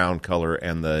 the brown color,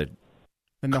 and the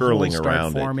curling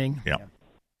around forming. it. Yeah.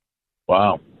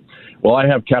 Wow. Well, I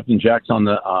have Captain Jack's on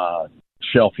the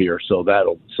shelf here, so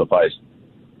that'll suffice.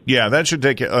 Yeah, that should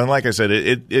take it. And like I said,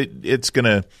 it's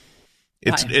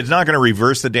not going to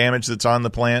reverse the damage that's on the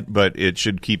plant, but it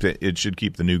should keep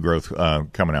the new growth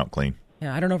coming out clean.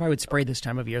 Yeah, I don't know if I would spray this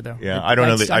time of year though. Yeah, I don't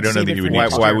know that you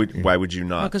would. Why would you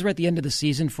not? Because we're at the end of the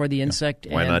season for the insect.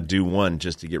 Why not do one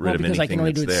just to get rid of anything that's there? Because I can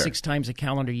only do it 6 times a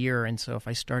calendar year, and so if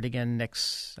I start again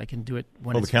I can do it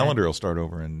when the calendar will start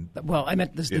over in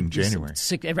January.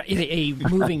 A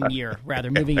moving year,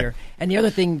 moving year. And the other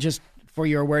thing, just for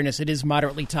your awareness, it is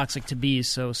moderately toxic to bees,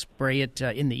 so spray it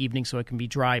in the evening so it can be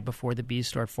dry before the bees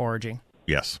start foraging.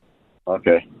 Yes.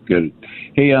 Okay, good.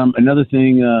 Hey, another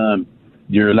thing,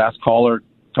 your last caller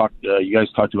you guys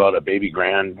talked about a baby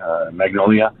grand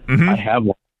magnolia. Mm-hmm.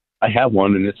 I have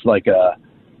one, and it's like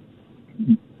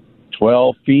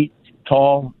 12 feet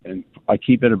tall, and I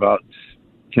keep it about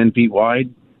 10 feet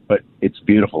wide. But it's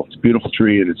beautiful. It's a beautiful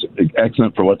tree, and it's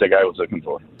excellent for what the guy was looking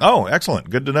for. Oh, excellent.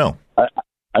 Good to know.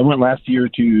 I went last year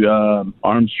to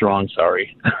Armstrong.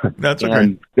 Sorry, that's okay.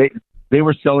 And they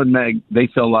were selling They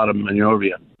sell a lot of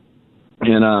Monrovia,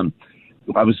 and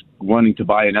I was wanting to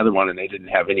buy another one, and they didn't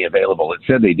have any available. It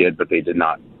said they did, but they did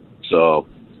not. So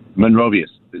Monrovia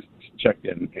checked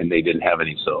in, and they didn't have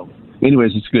any. So,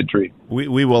 anyways, it's a good tree.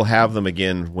 We will have them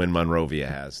again when Monrovia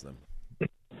has them.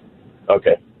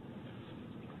 Okay.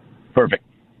 Perfect.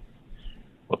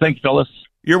 Well, thank you, fellas.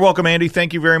 You're welcome, Andy.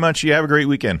 Thank you very much. You have a great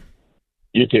weekend.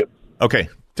 You too. Okay.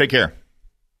 Take care.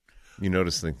 You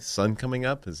notice the sun coming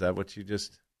up? Is that what you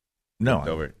just No.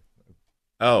 over?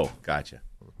 Oh, gotcha.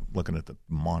 Looking at the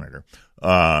monitor.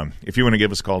 If you want to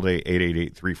give us a call today,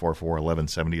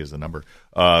 888-344-1170 is the number.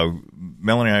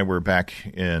 Melanie and I were back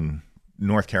in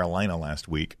North Carolina last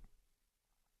week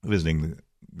visiting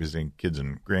kids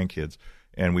and grandkids,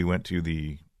 and we went to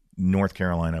the North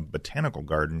Carolina Botanical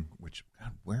Garden, which,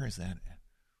 God, where is that?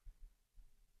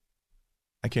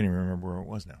 I can't even remember where it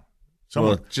was now.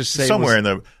 Somewhere, just say somewhere in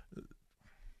the.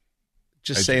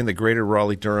 Just say in the greater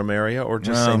Raleigh-Durham area, or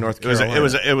just say North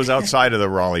Carolina? It was outside of the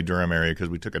Raleigh-Durham area because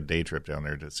we took a day trip down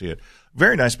there to see it.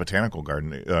 Very nice botanical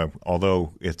garden,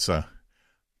 although it's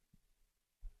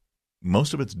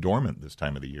most of it's dormant this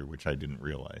time of the year, which I didn't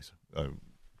realize.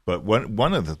 But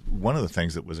one of the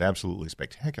things that was absolutely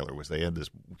spectacular was they had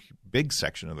this big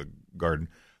section of the garden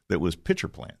that was pitcher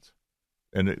plants,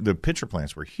 and the pitcher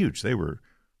plants were huge. They were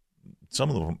some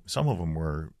of them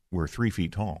were 3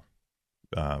 feet tall.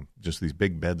 Just these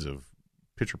big beds of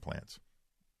pitcher plants,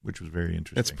 which was very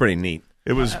interesting. That's pretty neat.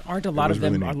 It was. Aren't a lot of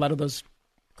them? Really a lot of those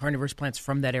carnivorous plants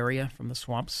from that area, from the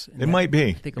swamps? It might be.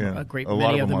 I think a great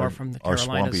many of them are from the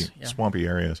Carolinas. Swampy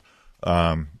areas.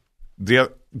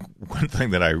 The one thing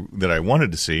that I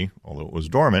wanted to see, although it was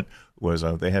dormant, was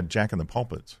they had Jack in the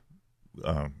Pulpits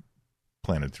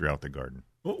planted throughout the garden.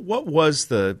 What was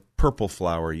the purple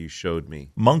flower you showed me?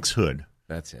 Monk's hood.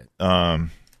 That's it.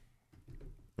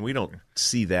 We don't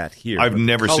see that here. I've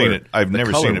never seen it. I've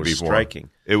never seen it before. Striking.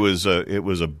 It was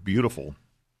a beautiful,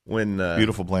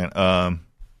 beautiful plant.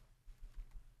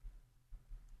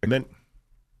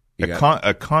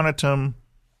 Aconitum.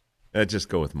 Just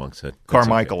go with Monk's Hood.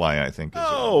 Carmichaeli, okay. I think.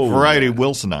 Variety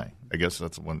Wilsoni. I guess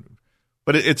that's the one.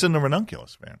 But it's in the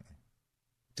ranunculus family.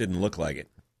 Didn't look like it.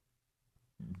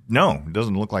 No, it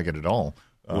doesn't look like it at all.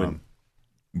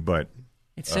 But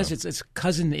it says its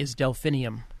cousin is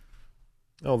Delphinium.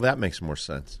 Oh, that makes more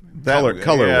sense.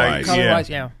 Color-wise.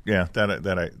 Yeah. Yeah,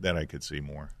 that I could see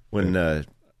more. When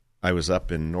I was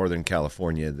up in Northern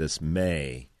California this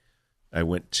May, I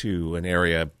went to an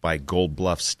area by Gold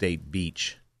Bluff State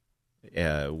Beach,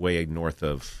 way north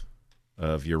of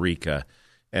Eureka.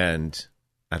 And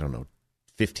I don't know,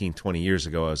 15, 20 years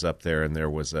ago, I was up there, and there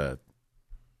was a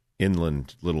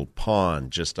inland little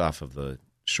pond just off of the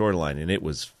shoreline, and it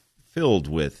was filled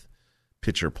with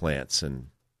pitcher plants and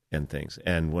things.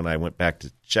 And when I went back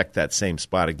to check that same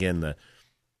spot again, the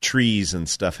trees and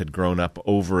stuff had grown up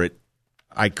over it.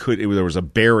 There was a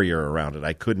barrier around it.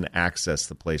 I couldn't access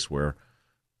the place where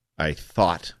I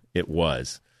thought it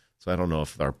was. So I don't know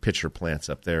if our pitcher plants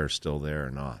up there are still there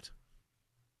or not.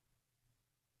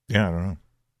 Yeah, I don't know.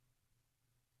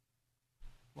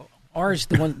 Ours,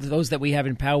 those that we have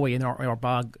in Poway in our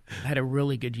bog, had a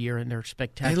really good year, and they're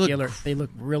spectacular. They look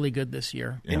really good this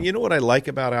year. Yeah. And you know what I like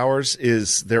about ours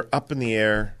is they're up in the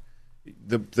air.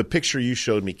 The picture you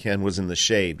showed me, Ken, was in the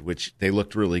shade, which they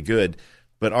looked really good.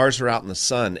 But ours are out in the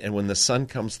sun, and when the sun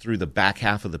comes through the back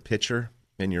half of the picture,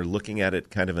 and you're looking at it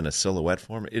kind of in a silhouette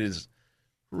form, it is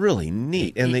really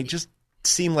neat. And they just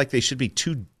seem like they should be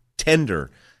too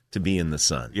tender to be in the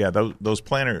sun. Yeah,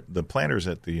 the planters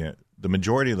at the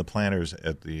majority of the planters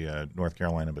at the North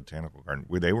Carolina Botanical Garden,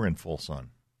 they were in full sun.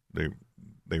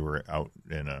 They were out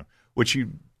in which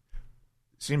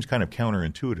seems kind of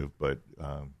counterintuitive, but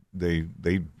they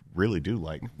really do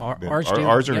like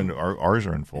ours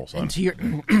are in full sun. And to your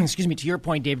excuse me, to your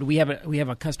point, David, we have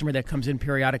a customer that comes in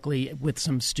periodically with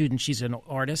some students. She's an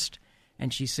artist,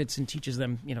 and she sits and teaches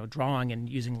them, drawing and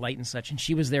using light and such. And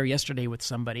she was there yesterday with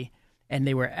somebody, and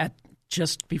they were at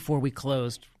just before we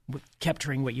closed,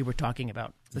 capturing what you were talking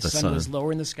about. The sun was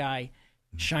lower in the sky,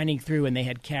 shining through, and they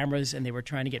had cameras, and they were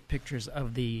trying to get pictures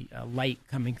of the light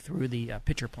coming through the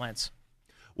pitcher plants.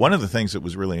 One of the things that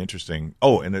was really interesting,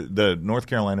 and the North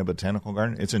Carolina Botanical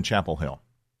Garden, it's in Chapel Hill.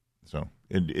 So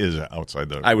it is outside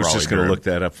the I was just going to look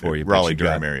that up for you.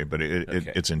 Raleigh-Durham area, but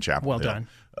it's in Chapel Hill. Well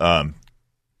done.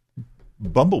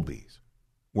 Bumblebees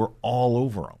were all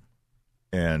over them.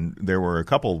 And there were a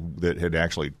couple that had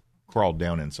actually crawled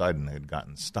down inside and had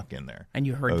gotten stuck in there. And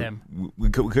you heard them.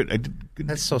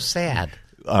 That's so sad.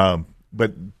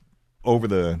 But over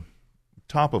the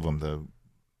top of them, the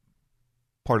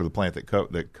part of the plant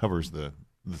that covers the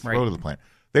throat of the plant,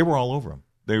 they were all over them.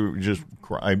 They were just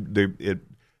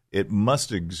it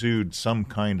must exude some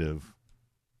kind of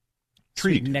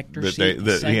treat nectar or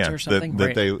something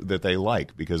that they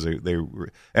like, because they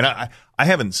and I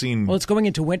haven't seen. Well, it's going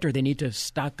into winter. They need to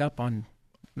stock up on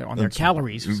their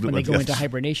calories when they go into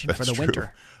hibernation for the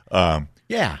winter.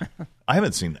 Yeah, I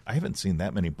haven't seen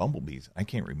that many bumblebees. I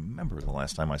can't remember the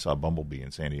last time I saw a bumblebee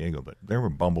in San Diego, but there were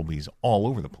bumblebees all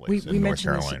over the place in North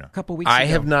Carolina. This a couple weeks ago. I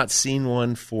have not seen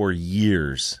one for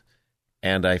years,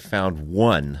 and I found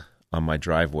one on my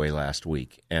driveway last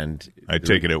week. And I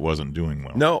take it wasn't doing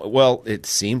well. No, well, it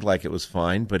seemed like it was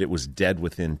fine, but it was dead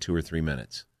within 2 or 3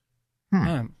 minutes.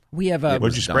 We have what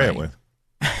did you spray it with?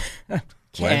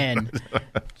 Ken.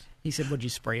 He said, what'd you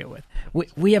spray it with?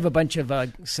 We have a bunch of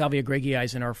Salvia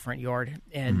greggii in our front yard,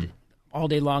 and all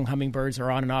day long hummingbirds are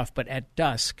on and off, but at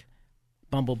dusk,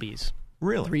 bumblebees.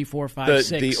 Really? 3, 4, 5,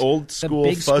 6. The old school the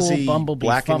big fuzzy school bumblebee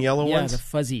black and yellow ones? Yeah, the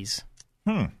fuzzies.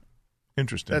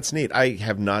 Interesting. That's neat. I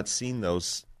have not seen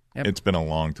those. Yep. It's been a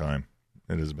long time.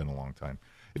 It has been a long time.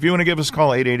 If you want to give us a call,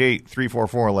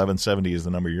 888-344-1170 is the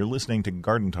number. You're listening to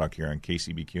Garden Talk here on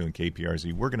KCBQ and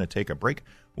KPRZ. We're going to take a break.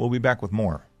 We'll be back with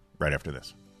more right after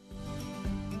this.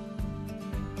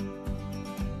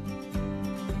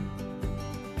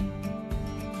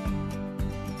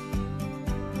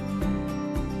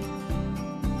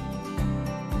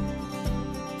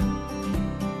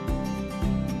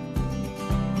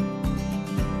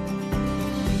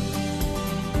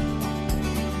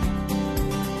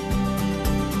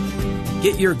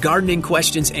 Get your gardening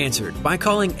questions answered by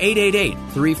calling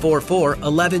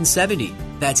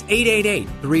 888-344-1170. That's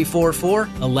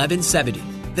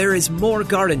 888-344-1170. There is more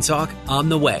Garden Talk on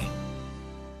the way.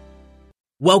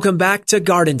 Welcome back to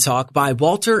Garden Talk by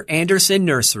Walter Anderson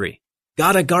Nursery.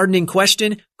 Got a gardening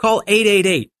question? Call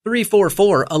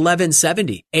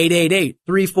 888-344-1170.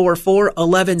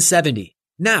 888-344-1170.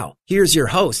 Now, here's your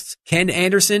hosts, Ken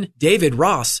Anderson, David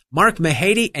Ross, Mark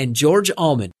Mahady, and George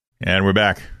Allman. And we're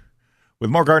back with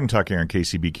more Garden Talk here on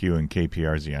KCBQ and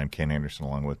KPRZ. I'm Ken Anderson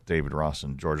along with David Ross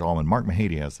and George Allman. Mark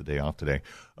Mahady has the day off today.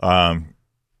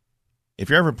 If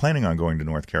you're ever planning on going to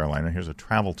North Carolina, here's a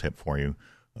travel tip for you.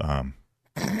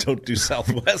 Don't do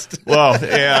Southwest. Well,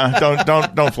 yeah,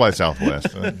 don't fly Southwest.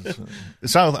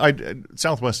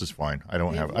 Southwest is fine.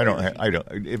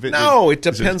 It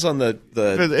depends on the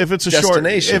if it's a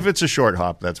destination. If it's a short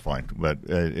hop, that's fine. But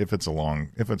if it's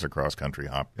a cross country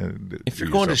hop, if you're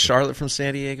going to Charlotte from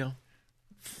San Diego,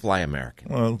 fly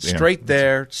American. Well, straight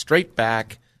there, straight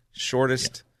back,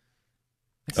 shortest.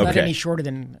 It's not any shorter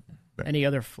than any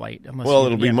other flight.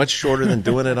 It'll be much shorter than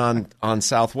doing it on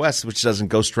Southwest, which doesn't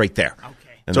go straight there. Okay.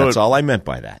 And that's all I meant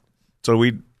by that. So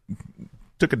we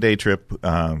took a day trip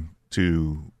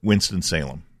to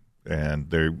Winston-Salem, and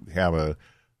they have a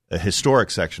historic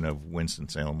section of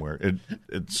Winston-Salem where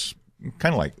it's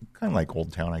kind of like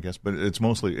Old Town, I guess, but it's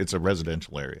a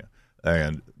residential area,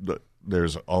 and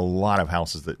there's a lot of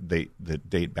houses that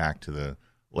date back to the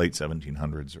late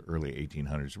 1700s, early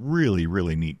 1800s. Really,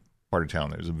 really neat part of town.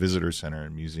 There's a visitor center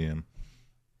and museum.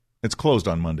 It's closed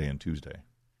on Monday and Tuesday.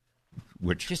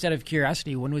 Just out of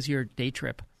curiosity, when was your day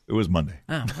trip? It was Monday.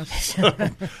 Oh,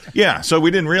 okay. So we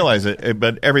didn't realize it,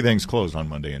 but everything's closed on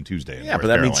Monday and Tuesday. Yeah, but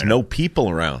that means no people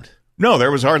around. No,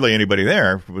 there was hardly anybody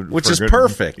there. Which is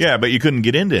perfect. Yeah, but you couldn't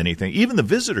get into anything. Even the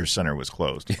visitor center was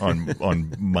closed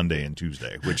on Monday and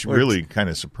Tuesday, which really kind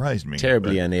of surprised me.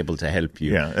 Terribly unable to help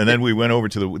you. Yeah, and then we went over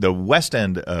to the west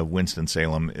end of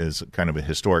Winston-Salem is kind of a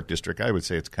historic district. I would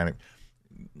say it's kind of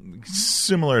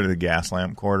similar to the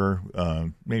Gaslamp Quarter,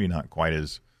 maybe not quite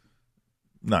as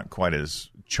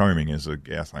charming as the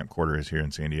Gaslamp Quarter is here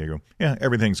in San Diego. Yeah,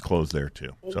 everything's closed there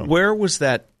too. So where was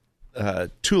that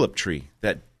tulip tree?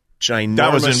 That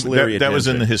ginormous that was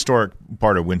in the historic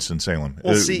part of Winston-Salem.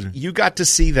 Well, see, you got to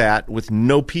see that with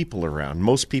no people around.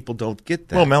 Most people don't get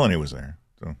that. Well, Melanie was there,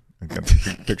 so I got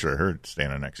a picture of her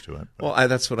standing next to it. Well,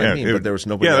 that's what I mean. But there was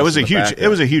nobody. Yeah, else it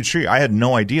was a huge tree. I had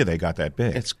no idea they got that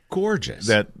big. It's gorgeous.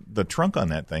 That the trunk on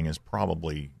that thing is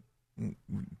probably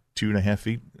 2.5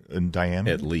 feet in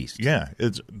diameter, at least. Yeah,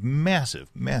 it's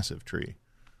massive, massive tree.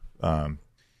 And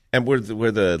were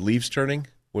the leaves turning?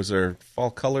 Was there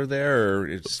fall color there,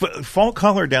 or fall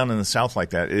color down in the south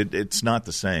like that? It's not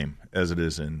the same as it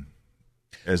is in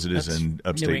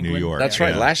upstate New York. That's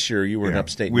right. Last year you were in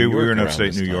upstate New York. We were in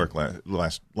upstate New York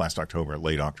last October,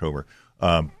 late October.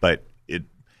 But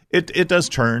it does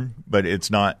turn, but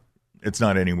it's not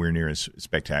anywhere near as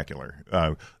spectacular.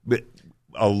 But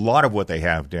a lot of what they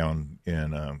have down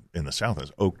in the south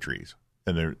is oak trees,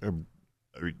 and there are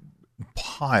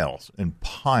piles and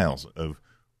piles of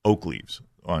oak leaves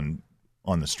on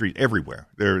the street everywhere.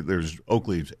 There's oak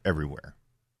leaves everywhere.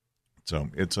 So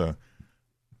it's a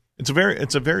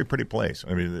very pretty place.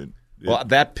 I mean,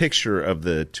 that picture of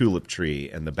the tulip tree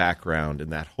and the background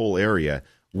and that whole area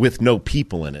with no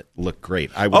people in it looked great.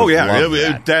 I would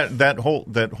loved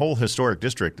that whole historic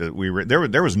district that we were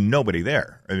there was nobody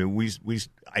there. I mean,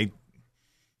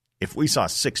 if we saw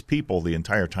 6 people the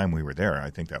entire time we were there, I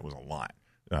think that was a lot.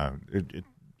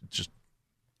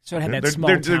 So it had that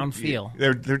small town feel.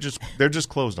 They're just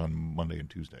closed on Monday and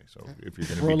Tuesday. So if you're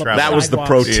going to be traveling, that was the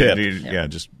pro tip. Yeah,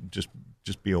 just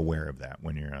be aware of that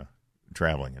when you're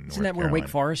traveling in North Carolina. Isn't that where Wake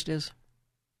Forest is?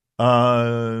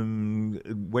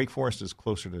 Wake Forest is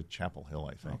closer to Chapel Hill,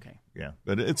 I think. Okay. Yeah,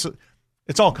 but it's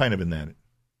all kind of in that.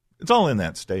 It's all in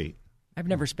that state. I've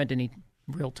never spent any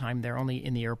real time there, only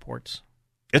in the airports.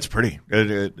 It's pretty,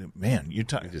 man.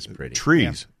 It is pretty.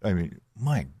 Trees. Yeah. I mean,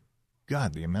 my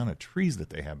God, the amount of trees that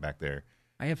they have back there.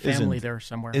 I have family there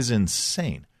somewhere. Is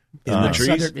insane. In the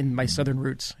trees? In my southern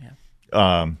roots, yeah.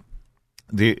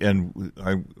 And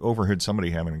I overheard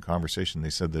somebody having a conversation. They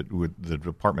said that with the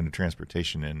Department of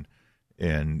Transportation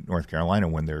in North Carolina,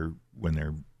 when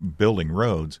they're building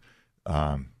roads,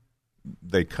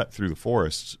 they cut through the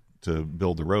forests to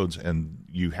build the roads, and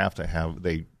you have to have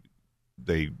they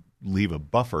leave a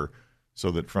buffer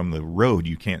so that from the road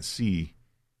you can't see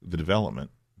the development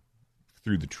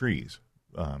through the trees.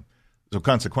 So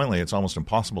consequently, it's almost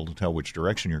impossible to tell which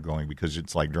direction you're going because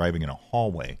it's like driving in a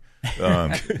hallway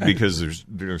because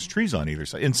there's trees on either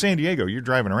side. In San Diego, you're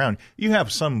driving around, you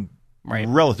have some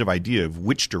relative idea of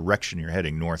which direction you're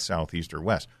heading, north, south, east, or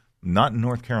west. Not in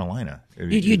North Carolina.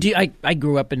 You do. I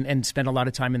grew up and spent a lot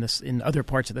of time in other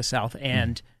parts of the South,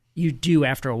 and you do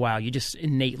after a while. You just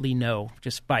innately know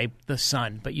just by the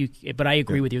sun. But I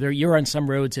agree with you. You're on some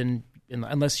roads and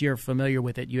unless you're familiar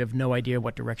with it, you have no idea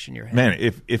what direction you're heading.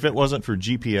 Man, if it wasn't for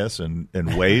GPS and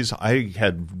Waze, I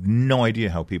had no idea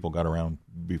how people got around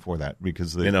before that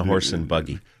because in a horse and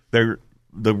buggy. The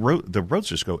roads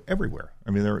just go everywhere.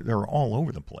 I mean, they're all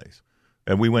over the place.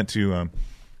 And we went down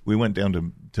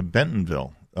to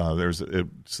Bentonville.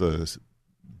 It's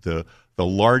the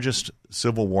largest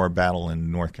Civil War battle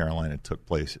in North Carolina took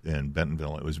place in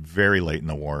Bentonville. It was very late in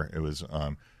the war. It was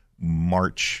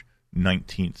March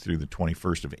 19th through the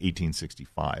 21st of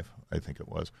 1865, I think it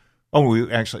was. Oh,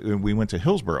 we went to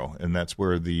Hillsborough, and that's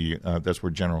where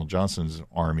General Johnston's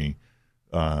army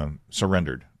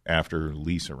surrendered after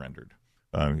Lee surrendered.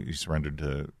 He surrendered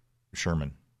to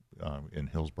Sherman in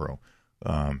Hillsborough.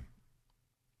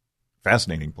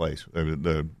 Fascinating place.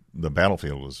 The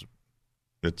battlefield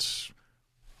it's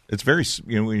very,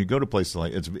 when you go to places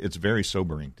like it's very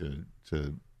sobering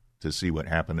to see what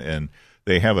happened. And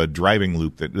they have a driving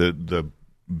loop that the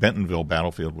Bentonville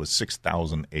battlefield was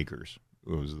 6,000 acres.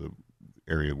 It was the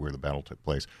area where the battle took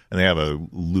place, and they have a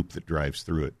loop that drives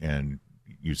through it, and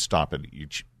you stop at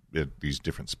these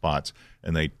different spots,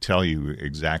 and they tell you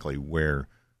exactly where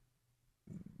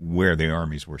the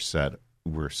armies were set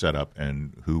up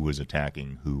and who was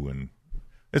attacking who, and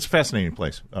it's a fascinating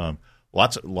place.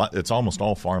 It's almost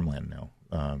all farmland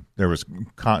now. There was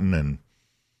cotton and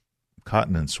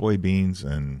soybeans,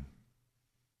 and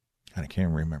I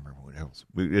can't remember what else.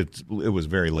 It was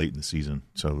very late in the season,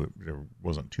 so there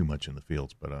wasn't too much in the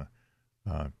fields, but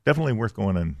definitely worth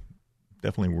going and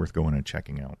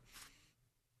checking out.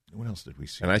 What else did we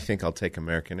see? And I think I'll take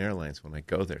American Airlines when I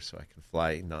go there, so I can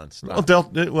fly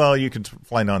nonstop. Well, you can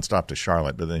fly nonstop to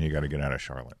Charlotte, but then you got to get out of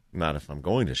Charlotte. Not if I'm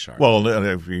going to Charlotte. Well,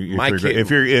 if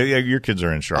your kids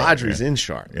are in Charlotte, Audrey's in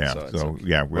Charlotte. Yeah, so okay.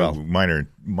 Yeah. Well, minor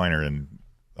in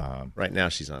right now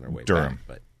she's on her way Durham.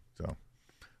 back,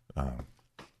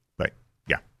 but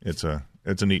yeah, it's a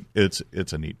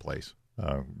neat place.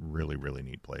 Really, really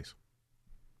neat place.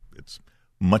 It's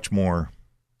much more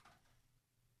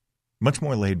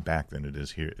laid back than it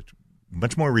is here. It's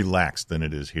much more relaxed than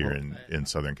it is here in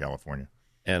Southern California.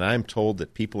 And I'm told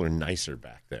that people are nicer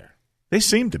back there. They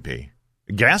seem to be.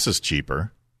 Gas is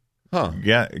cheaper. Huh.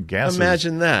 Yeah, gas.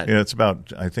 Imagine that. Yeah, it's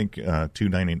about, I think,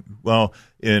 $2.90. Well,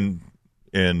 in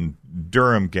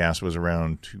Durham, gas was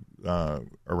around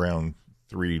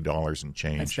 $3 and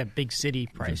change. That's that big city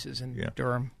prices in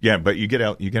Durham. Yeah, but you get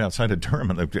outside of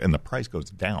Durham and the price goes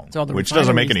down, which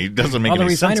doesn't make any sense to me. All the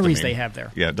refineries they have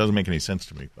there. Yeah, it doesn't make any sense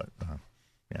to me. But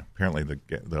yeah, apparently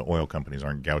the oil companies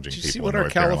aren't gouging people. Did you see what our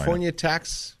California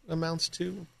tax amounts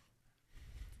to?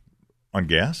 On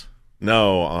gas?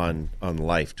 No, on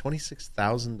life.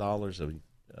 $26,000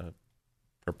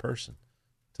 per person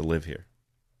to live here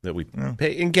that we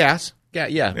pay in gas.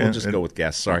 Yeah, we'll just go with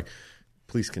gas. Sorry.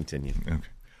 Please continue. Okay.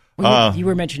 Well, you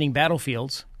were mentioning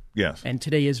battlefields. Yes. And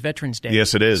today is Veterans Day.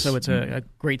 Yes, it is. So it's a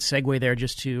great segue there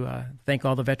just to thank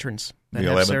all the veterans that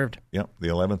have served. Yep, the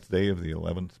 11th day of the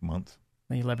 11th month.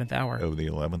 The 11th hour. Of the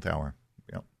 11th hour.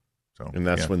 Yep. And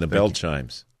that's when the bell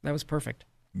chimes. That was perfect.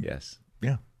 Yes.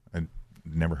 Yeah. I'd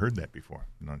never heard that before.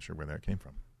 I'm not sure where that came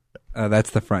from.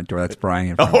 That's the front door. That's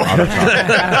Brian. I'll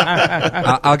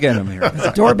get him here.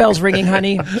 Doorbell's ringing,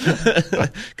 honey.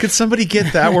 Could somebody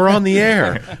get that? We're on the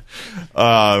air.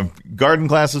 Garden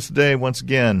classes today, once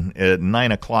again, at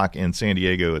 9 o'clock in San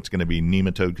Diego. It's going to be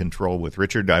nematode control with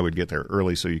Richard. I would get there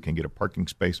early so you can get a parking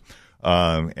space.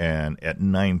 And at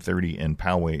 9:30 in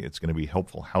Poway, it's going to be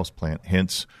helpful houseplant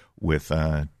hints with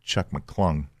Chuck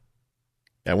McClung.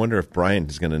 I wonder if Brian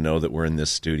is going to know that we're in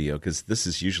this studio, because this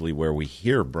is usually where we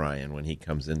hear Brian when he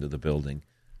comes into the building.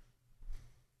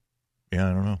 Yeah,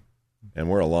 I don't know. And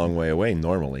we're a long way away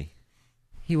normally.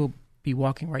 He will be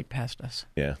walking right past us.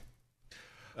 Yeah.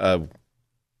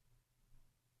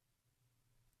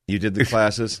 You did the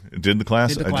classes? Did the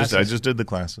classes? Did the classes. I just did the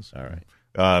classes. All right.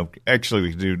 Actually,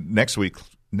 we can do next week.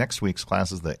 Next week's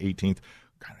class is the 18th.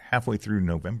 Kind of halfway through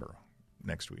November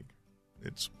next week.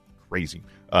 It's crazy.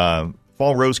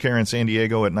 Fall Rose Care in San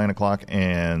Diego at 9 o'clock,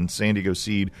 and San Diego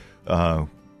Seed,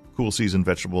 cool season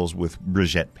vegetables with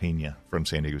Brigitte Pena from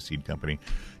San Diego Seed Company.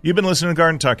 You've been listening to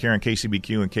Garden Talk here on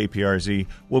KCBQ and KPRZ.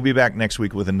 We'll be back next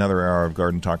week with another hour of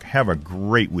Garden Talk. Have a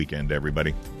great weekend,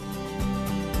 everybody.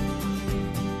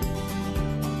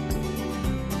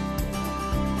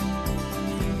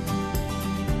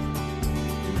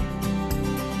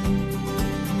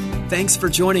 Thanks for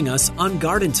joining us on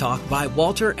Garden Talk by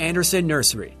Walter Anderson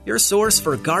Nursery, your source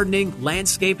for gardening,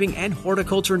 landscaping, and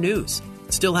horticulture news.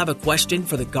 Still have a question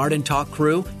for the Garden Talk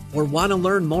crew or want to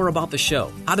learn more about the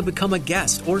show, how to become a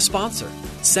guest or sponsor?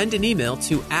 Send an email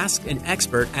to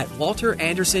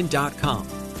askanexpert@walteranderson.com.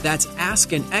 That's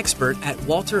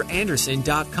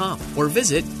askanexpert@walteranderson.com or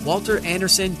visit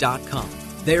walteranderson.com.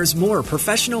 There's more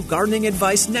professional gardening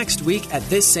advice next week at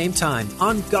this same time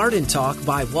on Garden Talk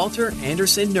by Walter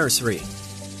Anderson Nursery.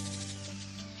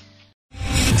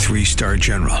 3-star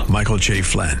General Michael J.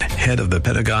 Flynn, head of the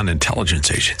Pentagon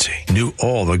Intelligence Agency, knew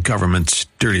all the government's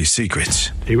dirty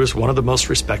secrets. He was one of the most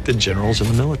respected generals in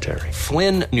the military.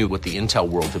 Flynn knew what the intel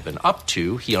world had been up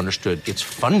to. He understood its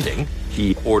funding.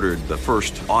 He ordered the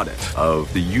first audit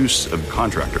of the use of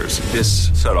contractors. This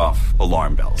set off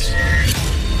alarm bells.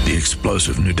 The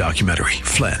explosive new documentary,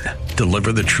 Flynn,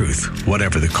 Deliver the Truth,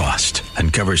 Whatever the Cost,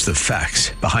 uncovers the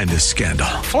facts behind this scandal.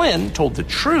 Flynn told the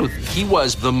truth. He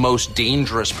was the most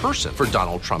dangerous person for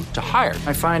Donald Trump to hire.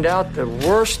 I find out the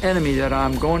worst enemy that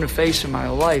I'm going to face in my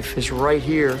life is right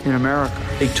here in America.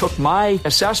 They took my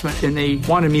assessment and they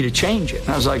wanted me to change it. And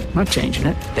I was like, I'm not changing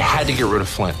it. They had to get rid of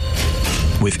Flynn.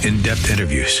 With in-depth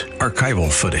interviews,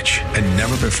 archival footage, and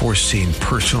never-before-seen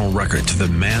personal records of the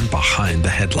man behind the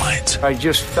headlines. I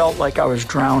just felt like I was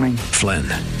drowning. Flynn,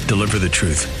 Deliver the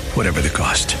Truth, Whatever the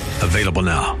Cost. Available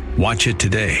now. Watch it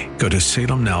today. Go to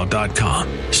salemnow.com.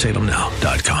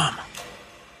 salemnow.com.